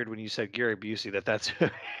figured when you said Gary Busey that's who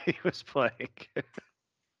he was playing.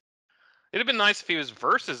 It'd have been nice if he was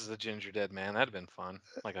versus the ginger dead man. That'd have been fun,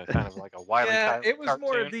 like a kind of like a Wile E. Yeah, Coyote it was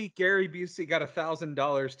more cartoon. of the Gary Busey got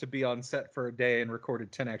 $1,000 to be on set for a day and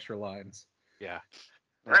recorded 10 extra lines. Yeah.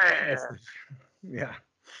 That's yeah.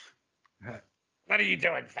 What are you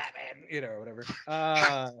doing, fat man? Whatever.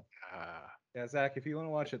 Yeah, Zach, if you want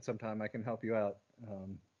to watch it sometime, I can help you out.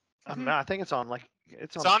 I think it's on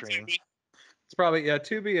it's It's on on streaming. TV. It's probably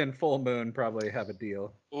Tubi and Full Moon probably have a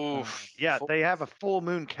deal. Oof. Yeah, they have a full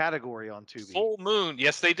moon category on Tubi. Full Moon.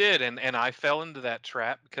 Yes, they did, and I fell into that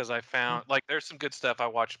trap because I found there's some good stuff I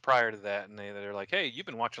watched prior to that, and they're like, hey, you've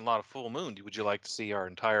been watching a lot of Full Moon. Would you like to see our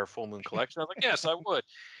entire Full Moon collection? I was like, yes, I would.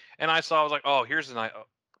 And I was like, oh, here's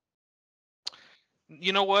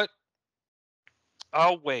you know what?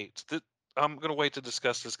 I'll wait. I'm gonna wait to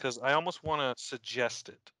discuss this because I almost want to suggest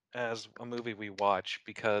it as a movie we watch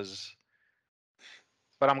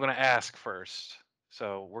but I'm gonna ask first.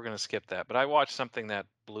 So we're gonna skip that. But I watched something that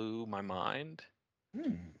blew my mind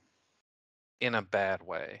in a bad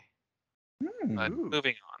way. But Ooh.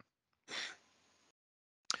 moving on.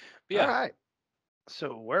 But yeah. All right.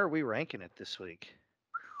 So where are we ranking it this week?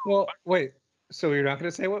 Well, wait. So you're not going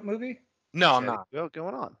to say what movie? No, I'm Okay, not. Well,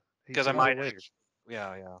 going on. Because I He's a might. waiter.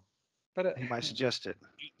 Yeah. But He might suggest it.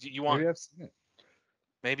 You want? maybe I've seen it.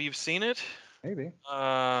 Maybe you've seen it. Maybe.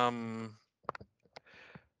 I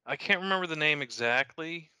can't remember the name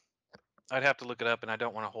exactly. I'd have to look it up, and I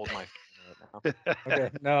don't want to hold my finger right now. Okay.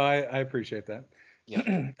 No, I appreciate that.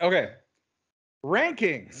 Yeah. Okay.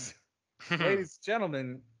 Rankings. Ladies and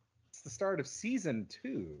gentlemen, it's the start of season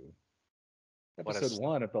 2, What a episode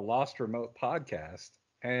 1 of the Lost Remote podcast.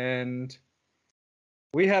 And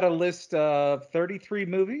we had a list of 33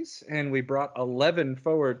 movies, and we brought 11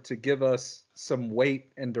 forward to give us some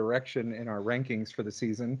weight and direction in our rankings for the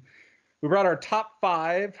season. We brought our top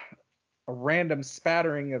 5, a random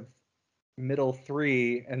spattering of middle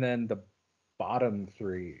 3, and then the bottom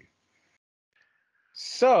 3.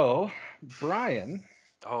 So, Brian,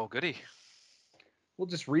 Oh, goody. we'll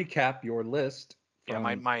just recap your list. Yeah,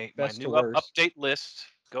 my best new to worst. update list.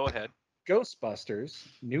 Go ahead. Ghostbusters,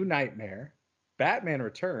 New Nightmare, Batman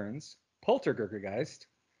Returns, Poltergeist,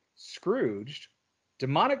 Scrooged,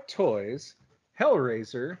 Demonic Toys,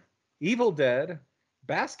 Hellraiser, Evil Dead,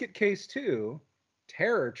 Basket Case 2,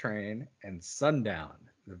 Terror Train, and Sundown,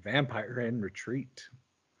 The Vampire in Retreat.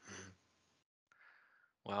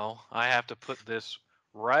 Well, I have to put this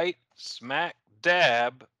right smack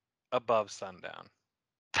dab above Sundown.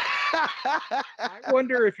 I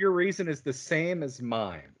wonder if your reason is the same as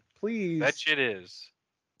mine. Please. Bet you it is.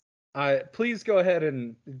 Please go ahead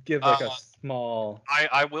and give like a small.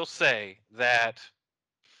 I will say that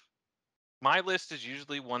my list is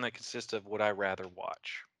usually one that consists of what I rather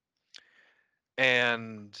watch.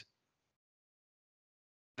 And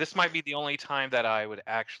this might be the only time that I would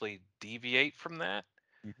actually deviate from that.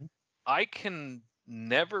 Mhm. I can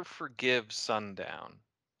never forgive Sundown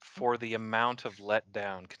for the amount of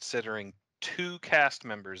letdown considering 2 cast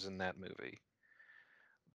members in that movie.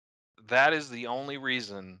 That is the only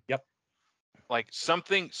reason. Yep. Like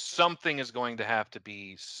something is going to have to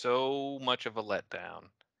be so much of a letdown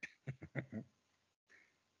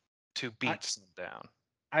to beat Sundown.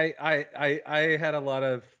 I had a lot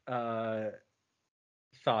of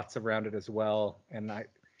thoughts around it as well, and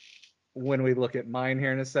when we look at mine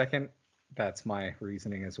here in a second, that's my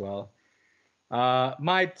reasoning as well.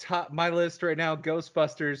 My list right now: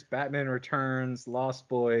 Ghostbusters, Batman Returns, Lost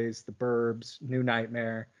Boys, The Burbs, New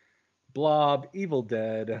Nightmare, Blob, Evil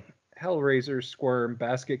Dead, Hellraiser, Squirm,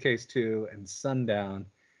 Basket Case 2, and Sundown.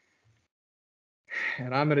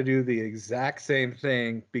 And I'm going to do the exact same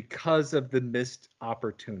thing because of the missed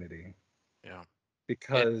opportunity. Yeah.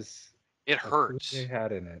 Because it hurts. They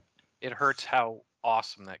had in it. It hurts how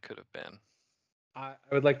awesome that could have been. I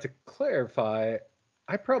would like to clarify,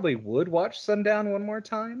 I probably would watch Sundown one more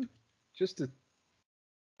time just to.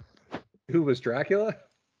 Who was Dracula?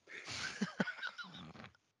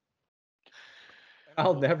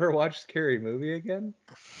 I'll never watch Scary Movie again,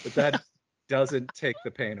 but that doesn't take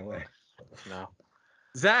the pain away. No.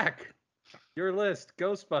 Zach, your list: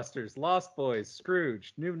 Ghostbusters, Lost Boys,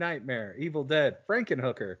 Scrooge, New Nightmare, Evil Dead,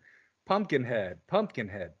 Frankenhooker, Pumpkinhead,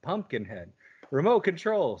 Remote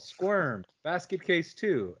Control, Squirm, Basket Case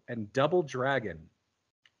 2, and Double Dragon.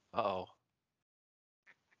 Uh-oh.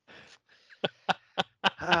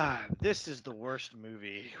 This is the worst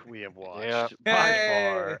movie we have watched Yeah. by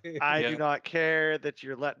Hey! far. I Yeah. do not care that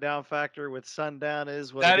your letdown factor with Sundown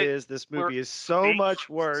is what That it is- is. This we're movie is so being much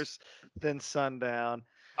worse than Sundown.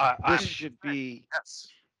 I This should be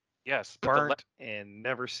yes, but the burnt and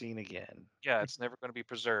never seen again. yeah, it's never going to be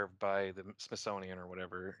preserved by the Smithsonian or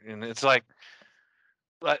whatever, and it's like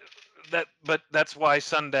but but that's why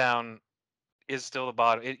Sundown is still the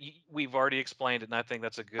bottom. We've already explained it, and I think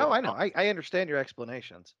that's a good. Oh, I know. I understand your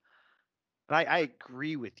explanations. And I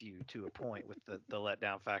agree with you to a point with the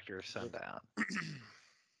letdown factor of Sundown.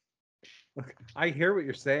 Look, I hear what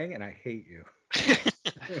you're saying, and I hate you.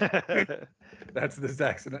 That's this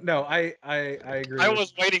accident. No, I agree. I with-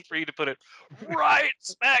 was waiting for you to put it right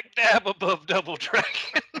smack dab above Double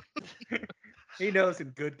Dragon. He knows in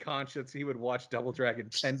good conscience he would watch Double Dragon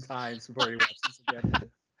 10 times before he watches this again.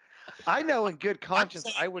 I know in good conscience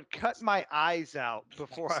saying- I would cut my eyes out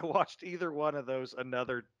before I watched either one of those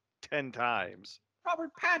another 10 times. Robert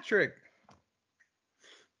Patrick.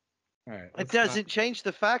 All right. It let's doesn't change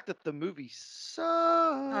the fact that the movie sucks.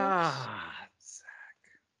 Ah,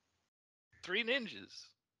 Three ninjas.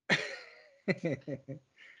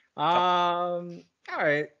 all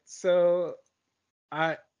right. So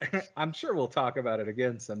I'm sure we'll talk about it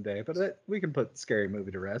again someday, but we can put Scary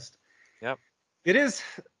Movie to rest. Yep.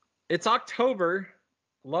 It's October.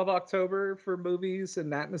 Love October for movies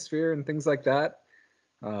and atmosphere and things like that.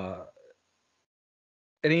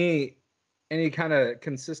 Any kind of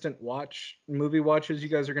consistent movie watches you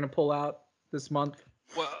guys are going to pull out this month?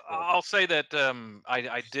 Well, I'll say that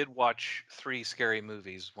I did watch 3 scary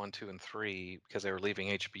movies, 1, 2, and 3, because they were leaving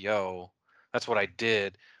HBO. That's what I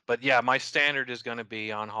did. But yeah, my standard is going to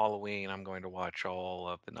be on Halloween. I'm going to watch all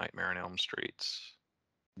of the Nightmare on Elm Streets.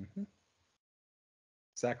 Mm-hmm.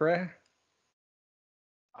 Sakurai?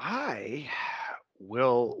 I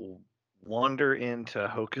will wander into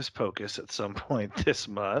Hocus Pocus at some point this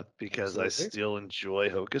month because I Absolutely. still enjoy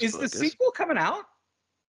Hocus Is Pocus. the sequel coming out?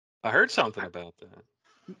 I heard something about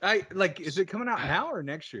that. Is it coming out now or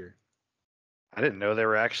next year? I didn't know they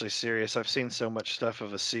were actually serious. I've seen so much stuff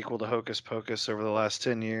of a sequel to Hocus Pocus over the last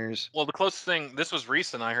 10 years. Well, the closest thing, this was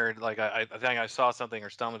recent. I heard, like, I think I saw something or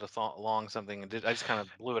stumbled along something, and I just kind of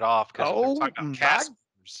blew it off because Oh, talking about my- cast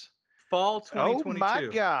members. Fall Oh 2022. my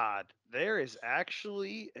God. There is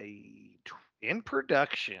actually in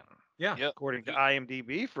production, Yeah. Yep. according to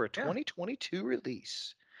IMDb, for a Yeah. 2022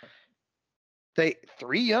 release.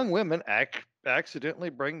 3 young women accidentally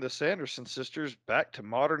bring the Sanderson sisters back to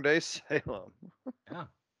modern day Salem. Yeah.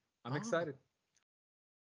 I'm Oh. excited.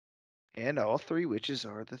 And all 3 witches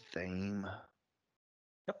are the theme.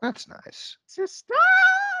 Yep. That's nice. Sisters!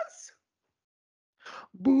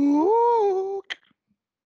 Book.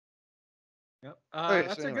 Yep. Okay,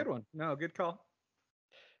 That's so a good one. No, good call.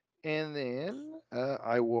 And then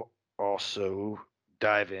I will also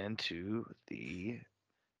dive into the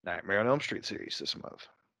Nightmare on Elm Street series this month,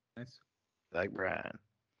 Nice. like Brian.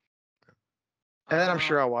 And then I'm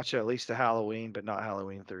sure I'll watch at least a Halloween, but not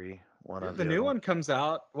Halloween 3. One of The new one comes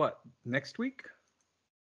out, next week?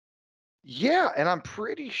 Yeah, and I'm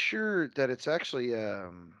pretty sure that it's actually I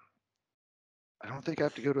don't think I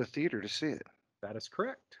have to go to a theater to see it. That is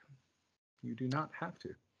correct. You do not have to.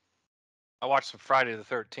 I watched some Friday the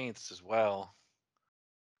 13th as well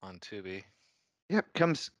on Tubi. Yep,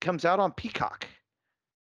 comes out on Peacock.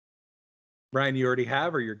 Brian, you already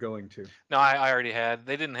have or you're going to? No, I already had.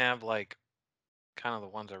 They didn't have, like, kind of the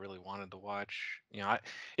ones I really wanted to watch.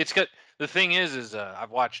 It's good. The thing is I've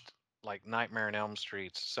watched, like, Nightmare on Elm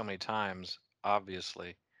Street so many times,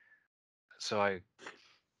 obviously. So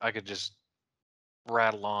I could just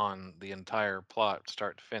rattle on the entire plot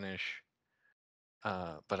start to finish.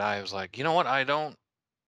 But I was like, you know what? I don't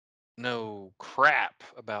know crap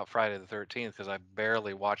about Friday the 13th because I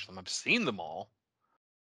barely watched them. I've seen them all,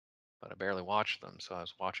 but I barely watched them. So I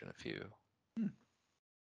was watching a few.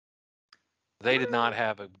 They did not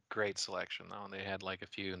have a great selection though. They had like a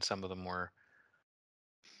few, and some of them were.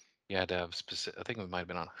 You had to have specific. I think it might have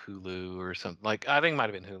been on Hulu or something. Like I think it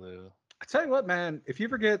might have been Hulu. I tell you what, man, if you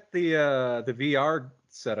ever get the VR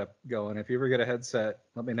setup going, if you ever get a headset,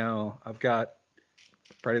 let me know. I've got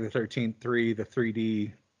Friday the 13th 3, the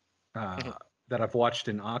 3D that I've watched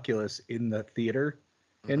in Oculus in the theater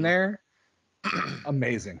in Mhm. there.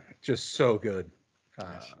 Amazing. Just so good.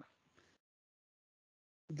 Nice.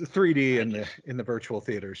 The 3D in the virtual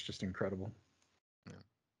theater is just incredible. Yeah.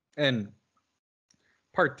 And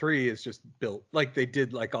part 3 is just built like they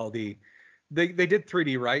did like all the they did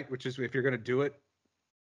 3D right, which is if you're going to do it,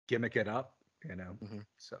 gimmick it up, Mhm.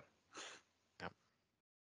 So Yep.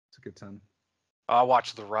 It's a good time. I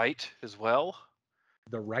watched The Right as well.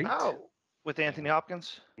 The Right? Oh, with Anthony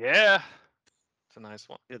Hopkins. Yeah, it's a nice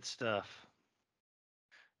one. Good stuff.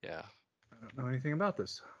 Yeah. I don't know anything about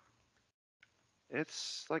this.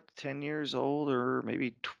 It's like 10 years old or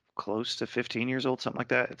maybe close to 15 years old, something like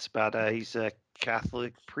that. It's about he's a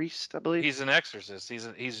Catholic priest, I believe. He's an exorcist.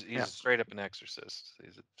 He's Yeah. straight up an exorcist.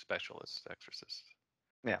 He's a specialist exorcist.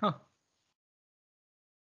 Huh.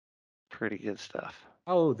 Pretty good stuff.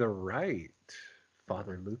 Oh, the right.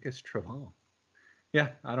 Father Lucas Trevon. Yeah,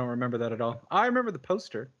 I don't remember that at all. I remember the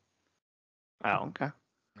poster. Oh, okay.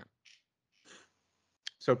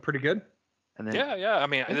 So pretty good. And then Yeah. I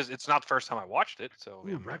mean, it's not the first time I watched it, so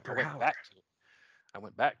Ooh, I Rutger went Hauer. back to it. I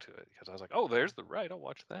went back to it because I was like, oh, there's the right. I'll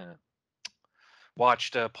watch that.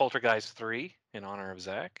 Watched Poltergeist 3 in honor of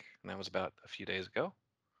Zach, and that was about a few days ago.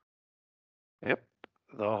 Yep.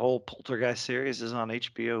 The whole Poltergeist series is on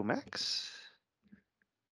HBO Max.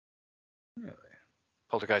 Really?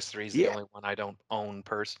 Poltergeist 3 is the only one I don't own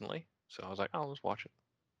personally, so I was like, oh, let's watch it.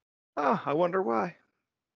 Oh, I wonder why.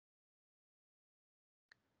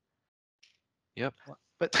 Yep.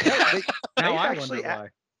 But Now they've I actually wonder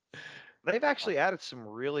why. they've actually added some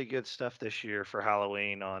really good stuff this year for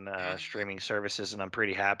Halloween on streaming services, and I'm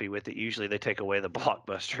pretty happy with it. Usually they take away the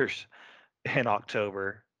blockbusters in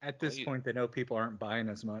October. At this point, they know people aren't buying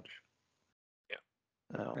as much.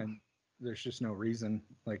 Oh. And there's just no reason.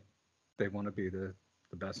 Like, they want to be the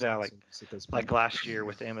best Yeah, like- service at this point. Like last year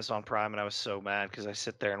with Amazon Prime, and I was so mad because I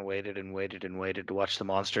sit there and waited and waited and waited to watch the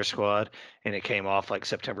Monster Squad, and it came off like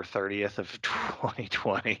September 30th of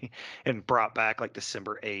 2020 and brought back like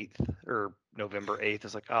December 8th or November 8th.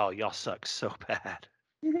 It's like, oh, y'all suck so bad.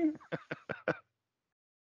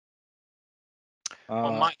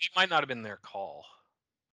 Well, it might not have been their call.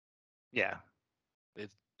 Yeah.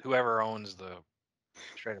 Whoever owns the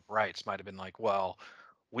straight up rights might have been like, well,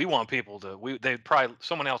 we want people to.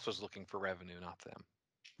 Someone else was looking for revenue, not them.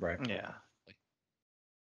 Right. Yeah.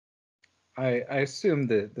 I assume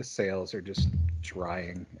the sales are just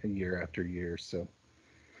drying year after year. So,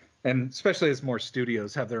 and especially as more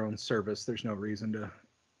studios have their own service, there's no reason to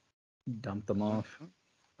dump them off.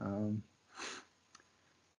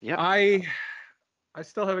 Yep. I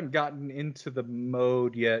still haven't gotten into the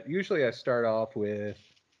mode yet. Usually I start off with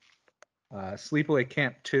Sleepaway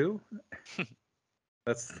Camp 2.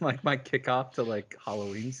 That's like my kickoff to like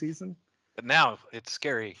Halloween season. But now it's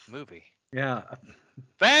Scary Movie. Yeah.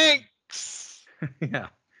 Thanks. Yeah.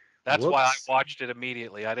 That's why I Whoops. watched it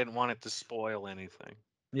immediately. I didn't want it to spoil anything.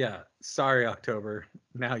 Yeah. Sorry, October.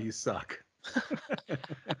 Now you suck.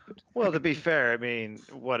 Well, to be fair, I mean,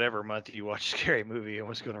 whatever month you watch Scary Movie, it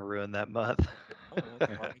was going to ruin that month.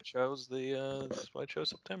 That's why I chose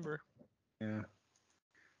September. Yeah.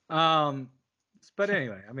 But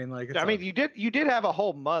anyway, I mean, like, it's I mean, you did have a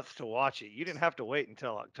whole month to watch it. You didn't have to wait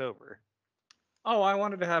until October. Oh, I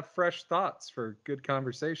wanted to have fresh thoughts for good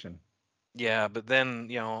conversation. Yeah, but then,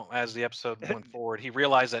 as the episode went forward, he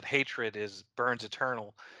realized that hatred burns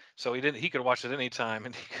eternal. So he could have watched it any time,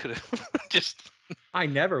 and he could have just. I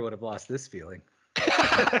never would have lost this feeling.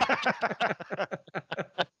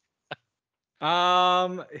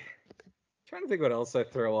 Trying to think what else I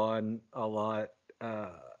throw on a lot.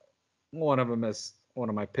 One of them is one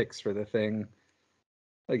of my picks for the thing.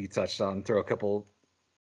 Like you touched on, throw a couple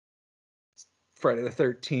Friday the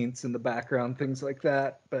 13th in the background, things like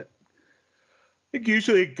that. But I think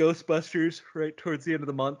usually Ghostbusters right towards the end of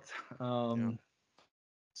the month.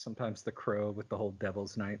 Sometimes The Crow with the whole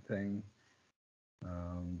Devil's Night thing.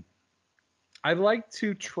 I like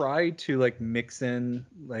to try to like mix in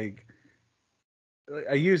like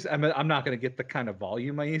I'm not going to get the kind of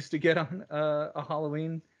volume I used to get on a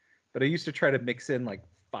Halloween, but I used to try to mix in like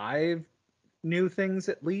 5 new things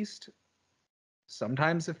at least,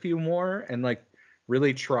 sometimes a few more, and like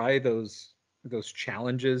really try those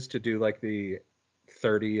challenges to do like the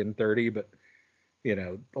 30 and 30, but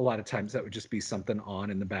a lot of times that would just be something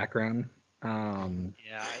on in the background.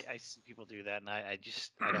 Yeah, I see people do that, and I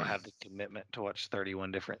don't have the commitment to watch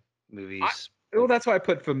 31 different movies. Well, that's why I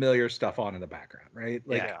put familiar stuff on in the background, right?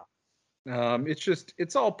 Like, Yeah.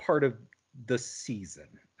 It's all part of the season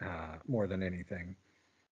more than anything.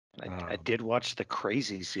 I did watch The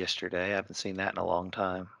Crazies yesterday. I haven't seen that in a long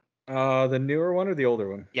time. The newer one or the older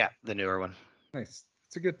one? Yeah, the newer one. Nice.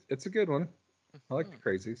 It's a good one. I like The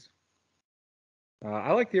Crazies.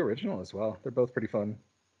 I like the original as well. They're both pretty fun.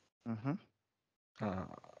 Mm-hmm.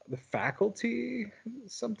 The Faculty,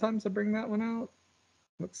 sometimes I bring that one out.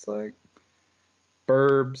 Looks like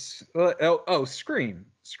Burbs. Scream.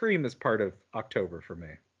 Scream is part of October for me.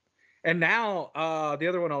 And now the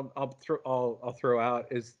other one I'll throw out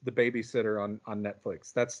is The Babysitter on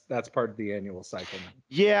Netflix. That's part of the annual cycle now.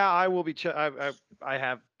 Yeah, I will be. I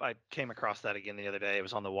came across that again the other day. It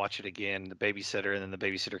was on the Watch It Again, The Babysitter, and then The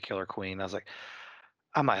Babysitter Killer Queen. I was like,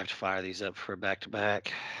 I might have to fire these up for a back to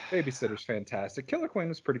back. Babysitter's fantastic. Killer Queen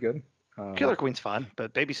was pretty good. Killer Queen's fun,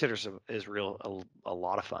 but Babysitter's is real a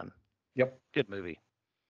lot of fun. Yep. Good movie.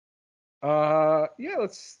 Yeah,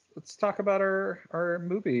 let's talk about our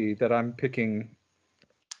movie that I'm picking.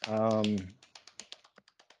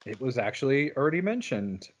 It was actually already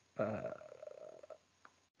mentioned.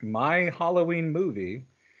 My Halloween movie,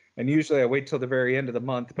 and usually I wait till the very end of the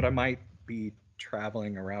month, but I might be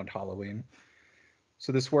traveling around Halloween.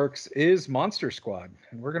 So this works is Monster Squad,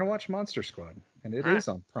 and we're gonna watch Monster Squad, and it is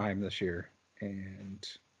on Prime this year. And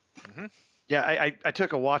yeah, I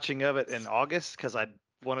took a watching of it in August because I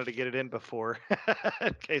wanted to get it in before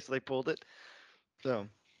in case they pulled it. So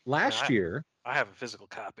last year, I have a physical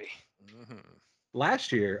copy.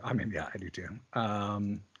 Last year, I mean, yeah, I do too.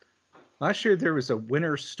 Last year there was a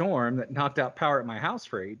winter storm that knocked out power at my house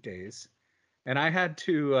for 8 days. And I had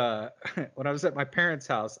to, when I was at my parents'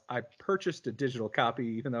 house, I purchased a digital copy,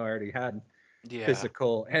 even though I already had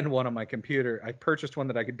physical and one on my computer. I purchased one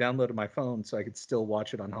that I could download to my phone so I could still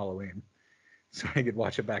watch it on Halloween. So I could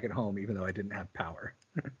watch it back at home, even though I didn't have power.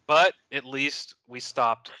 But at least we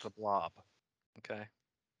stopped the blob. Okay.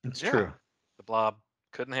 It's true. The blob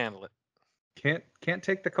couldn't handle it. Can't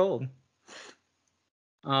take the cold.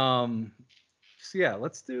 So yeah,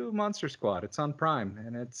 let's do Monster Squad. It's on Prime,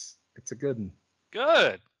 and it's a good one.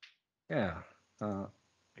 Good. Yeah. I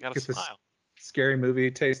got a smile. Scary movie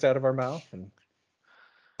taste out of our mouth, and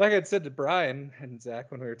like I said to Brian and Zach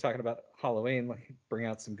when we were talking about Halloween, like bring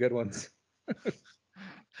out some good ones.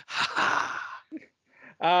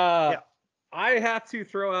 I have to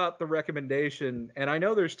throw out the recommendation, and I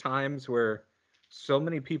know there's times where so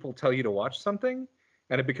many people tell you to watch something,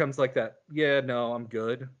 and it becomes like that. Yeah, no, I'm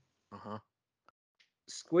good.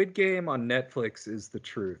 Squid Game on Netflix is the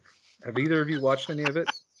truth. Have either of you watched any of it?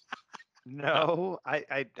 No,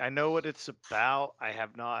 I know what it's about. I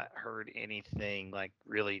have not heard anything like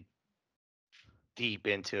really deep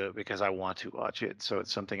into it because I want to watch it. So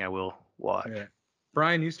it's something I will watch. Yeah.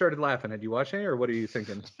 Brian, you started laughing. Had you watched any, or what are you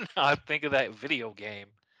thinking? I think of that video game.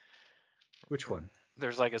 Which one?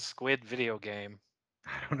 There's like a squid video game.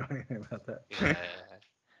 I don't know anything about that. Yeah,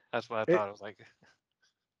 that's what I thought. It was like.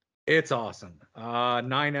 It's awesome.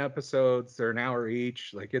 9 episodes. They're an hour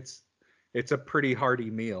each. Like it's a pretty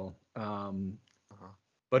hearty meal.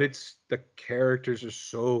 But it's the characters are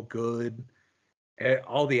so good.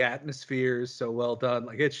 All the atmosphere is so well done.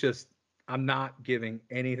 Like it's just, I'm not giving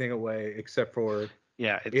anything away except for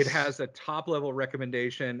it has a top level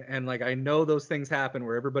recommendation, and like I know those things happen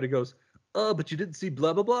where everybody goes, oh, but you didn't see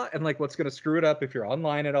blah blah blah, and like what's going to screw it up if you're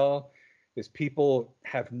online at all is people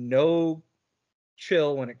have no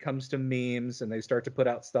chill when it comes to memes, and they start to put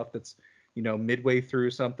out stuff that's midway through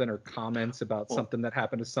something or comments about something that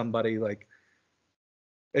happened to somebody. Like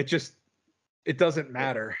it doesn't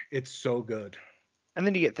matter. It's so good. And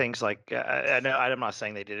then you get things like I know I'm not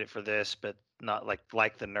saying they did it for this, but not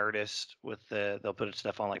like the Nerdist with they'll put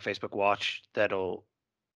stuff on like Facebook Watch that'll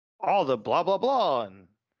all the blah blah blah and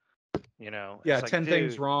it's like, 10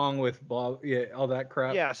 things wrong with blah, all that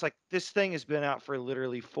crap. Yeah, it's like this thing has been out for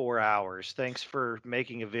literally 4 hours. Thanks for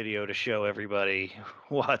making a video to show everybody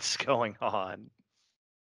what's going on.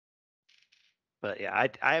 But yeah,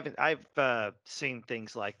 I've seen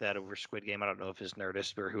things like that over Squid Game. I don't know if it's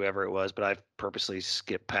Nerdist or whoever it was, but I've purposely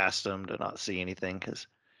skipped past them to not see anything because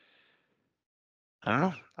I don't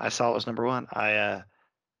know. I saw it was number one.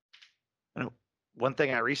 One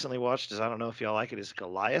thing I recently watched is I don't know if y'all like it is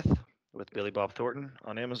Goliath with Billy Bob Thornton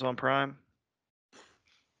on Amazon Prime,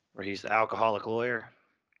 where he's the alcoholic lawyer.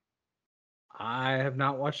 I have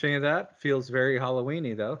not watched any of that. Feels very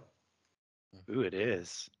Halloween-y though. Ooh, it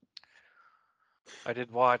is. I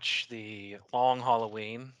did watch the Long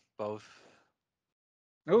Halloween, both.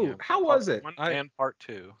 Oh, how was it? Part 1 and part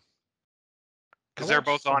 2. Because they're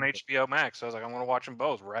both on HBO Max. So I was like, I'm going to watch them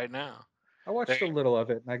both right now. I watched a little of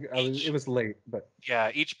it. It was late, but yeah,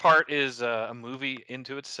 each part is a movie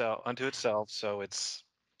unto itself. So it's,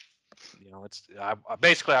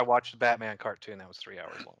 basically I watched the Batman cartoon that was 3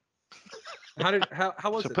 hours long.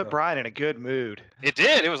 How was it? So put Brian in a good mood. It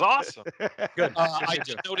did. It was awesome. Good. I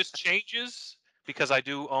did notice changes because I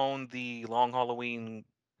do own the Long Halloween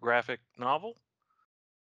graphic novel.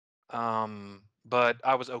 But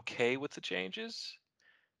I was okay with the changes.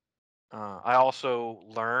 I also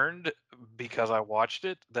learned because I watched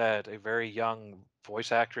it that a very young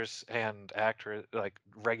voice actress and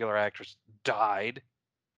regular actress died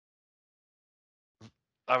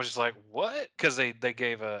I was just like, what? Because they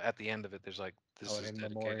gave at the end of it. There's like this an is in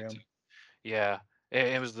dedicated memoriam. to. Yeah,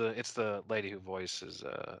 it's the lady who voices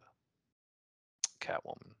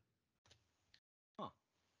Catwoman. Huh.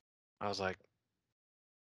 I was like,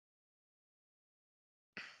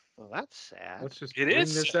 Well, that's sad. Let's just It bring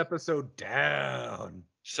is this sad. episode down.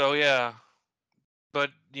 so yeah,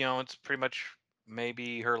 but it's pretty much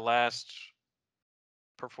maybe her last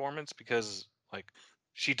performance because like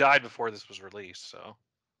she died before this was released. So,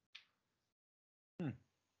 Hmm.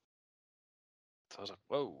 so I was like,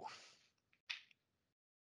 whoa.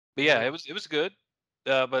 But yeah, Right. it was good.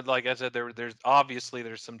 But like I said, there's obviously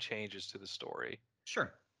there's some changes to the story.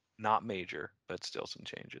 Sure. Not major, but still some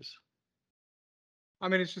changes. I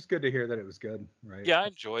mean, it's just good to hear that it was good, right? Yeah, I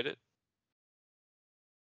enjoyed it.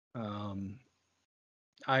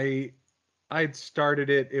 I'd started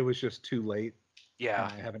it. It was just too late, and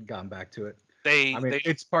Yeah, I haven't gone back to it. they I mean, they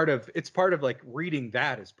it's part of like reading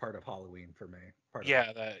that is part of Halloween for me. Part of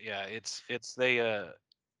it's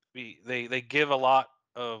they give a lot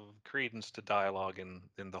of credence to dialogue in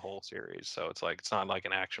the whole series, so it's like it's not like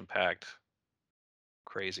an action packed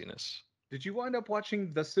craziness. Did you wind up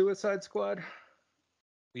watching The Suicide Squad?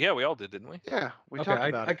 Yeah, we all did, didn't we? Yeah, we Okay, talked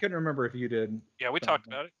about I it. couldn't remember if you did. Yeah, we talked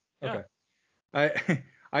about it. Yeah. Okay.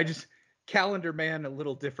 I just Calendar Man a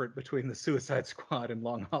little different between the Suicide Squad and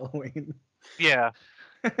Long Halloween. Yeah.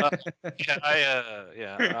 Yeah, I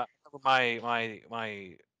remember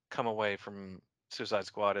my come away from Suicide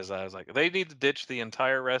Squad is I was like, they need to ditch the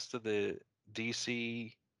entire rest of the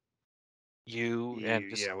DC and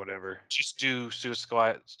Yeah, whatever. just do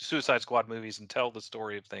Suicide Squad movies and tell the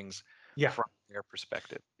story of things Yeah. from their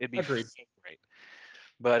perspective. It'd be Agreed. so great.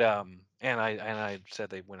 But and I said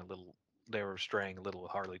they were straying a little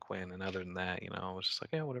with Harley Quinn, and other than that, I was just like,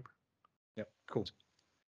 yeah, whatever. Yep. Cool.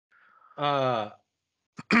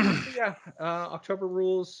 Yeah. October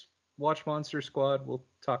rules. Watch Monster Squad. We'll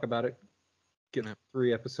talk about it. Get Yep.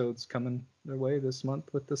 3 episodes coming their way this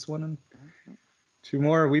month with this one, and 2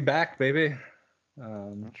 more. We back, baby.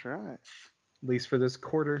 That's right. At least for this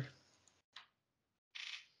quarter.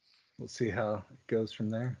 We'll see how it goes from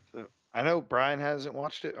there. So, I know Brian hasn't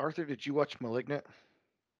watched it. Arthur, did you watch *Malignant*?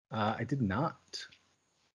 I did not.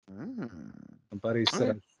 Mm. My buddy said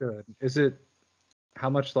Okay. I should. Is it? How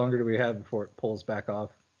much longer do we have before it pulls back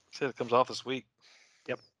off? Said it comes off this week.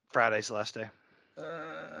 Yep, Friday's the last day.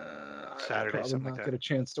 I'll Saturday, probably something not like get that. a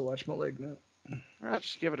chance to watch *Malignant*.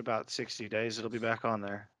 Just give it about 60 days. It'll be back on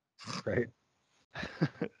there. Right. I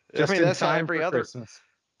Just mean, in that's how time every for other Christmas.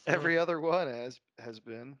 one has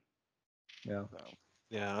been. Yeah. So.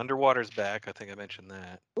 Yeah, Underwater's back. I think I mentioned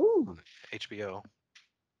that. Ooh. HBO.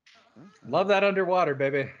 Love that underwater,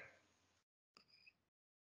 baby.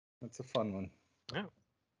 That's a fun one. Yeah.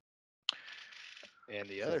 And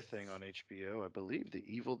the other thing on HBO, I believe the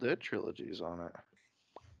Evil Dead trilogy is on it.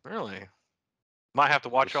 Really? Might have to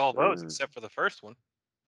watch Yes, all those sir. except for the first one.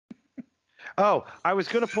 Oh, I was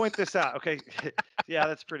going to point this out. Okay. Yeah,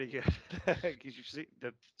 that's pretty good. Because you see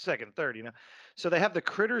the second, third, So they have the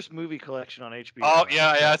Critters movie collection on HBO. Oh yeah,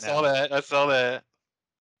 I right saw now. that. I saw that.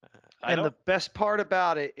 And the best part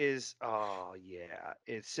about it is,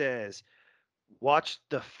 it says, watch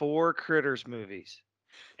the 4 Critters movies.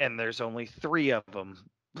 And there's only 3 of them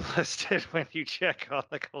listed when you check on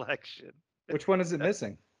the collection. Which one is it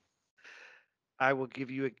missing? I will give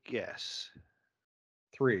you a guess.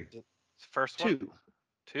 3. First one. 2.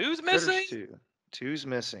 Two's Critters missing. 2. 2's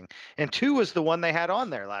missing. And 2 was the one they had on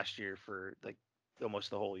there last year for like almost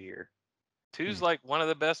the whole year. Two's like one of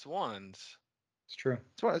the best ones. It's true.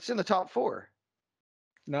 It's in the top 4.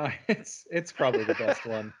 No, it's probably the best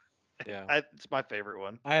one. Yeah. It's my favorite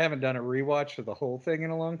one. I haven't done a rewatch of the whole thing in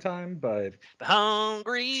a long time, but The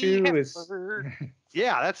Hungry 2 is. Heifer.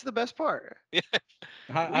 Yeah, that's the best part.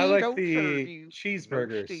 I We like don't serve the you cheeseburgers.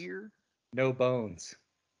 no steer. No bones.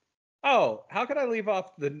 Oh, how could I leave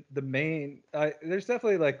off the main? There's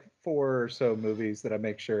definitely like 4 or so movies that I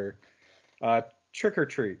make sure. Trick or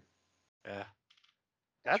Treat. Yeah.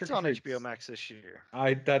 That's Trick or on Treat's- HBO Max this year.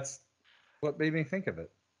 That's what made me think of it.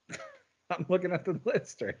 I'm looking at the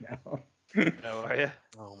list right now. Oh, are you?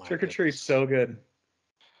 Oh my. Trick or Treat's so good.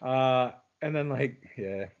 And then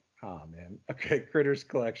oh man. Okay, Critters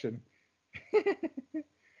collection.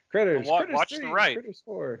 Critters. Well, Critters watch 3, the right. Critters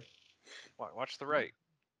 4. Watch the right.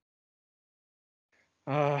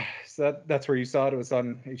 So that's where you saw it. It was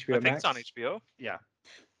on HBO I think Max. it's on HBO. Yeah.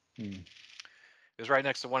 Hmm. It was right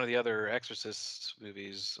next to one of the other Exorcist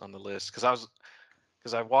movies on the list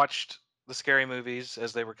because I watched the scary movies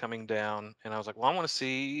as they were coming down, and I was like, well, I want to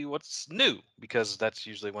see what's new because that's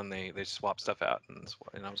usually when they swap stuff out, and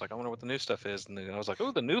I was like, I wonder what the new stuff is, and then I was like,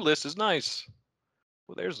 oh, the new list is nice.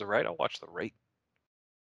 Well, there's the right. I'll watch the right.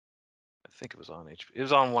 I think it was on HBO. It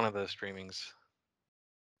was on one of the streamings.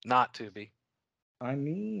 Not Tubi.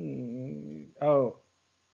 Oh,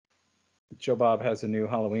 Joe Bob has a new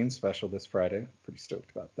Halloween special this Friday. Pretty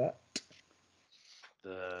stoked about that.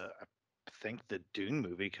 I think the Dune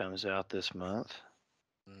movie comes out this month.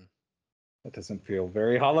 That doesn't feel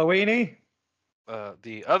very Halloweeny.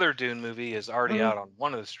 The other Dune movie is already out on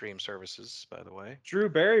one of the stream services, by the way. Drew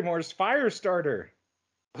Barrymore's Firestarter.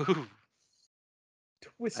 Ooh.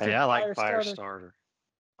 Twisted Hey, I like Firestarter. Firestarter.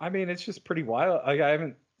 I mean, it's just pretty wild. I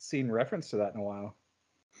haven't seen reference to that in a while.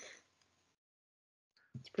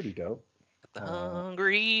 It's pretty dope. The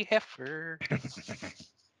hungry heifer.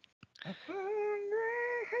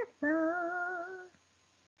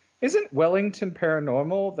 Isn't Wellington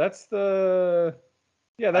Paranormal? That's the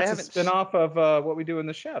that's a spin-off of What We Do in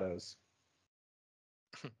the Shadows.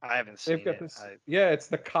 I haven't seen They've got it. this. Yeah, it's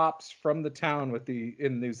the cops from the town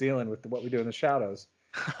in New Zealand with What We Do in the Shadows.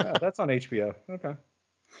 Yeah, that's on HBO. Okay.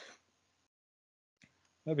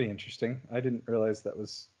 That'd be interesting. I didn't realize that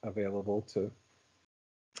was available to.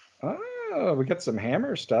 Oh, we got some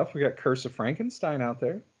Hammer stuff. We got Curse of Frankenstein out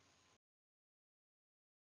there.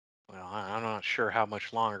 Well, I'm not sure how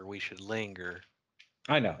much longer we should linger.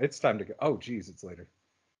 I know. It's time to go. Oh, geez, it's later.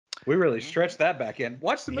 We really stretched that back in.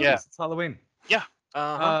 Watch the movies. Yeah. It's Halloween. Yeah.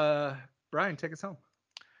 Brian, take us home.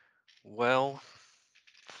 Well,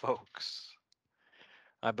 folks,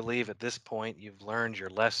 I believe at this point you've learned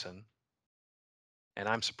your lesson. And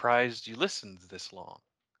I'm surprised you listened this long.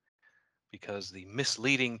 Because the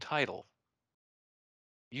misleading title,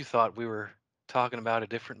 you thought we were talking about a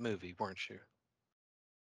different movie, weren't you?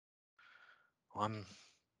 Well, I'm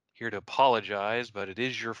here to apologize, but it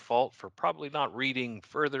is your fault for probably not reading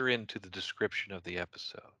further into the description of the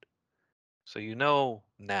episode. So you know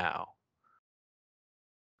now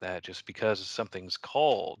that just because something's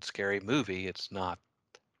called Scary Movie, it's not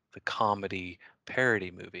the comedy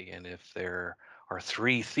parody movie. And if there are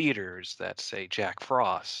 3 theaters that say Jack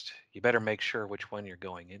Frost, you better make sure which one you're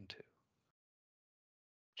going into.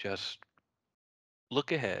 Just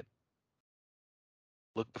look ahead,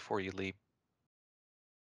 look before you leap,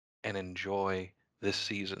 and enjoy this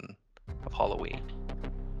season of Halloween.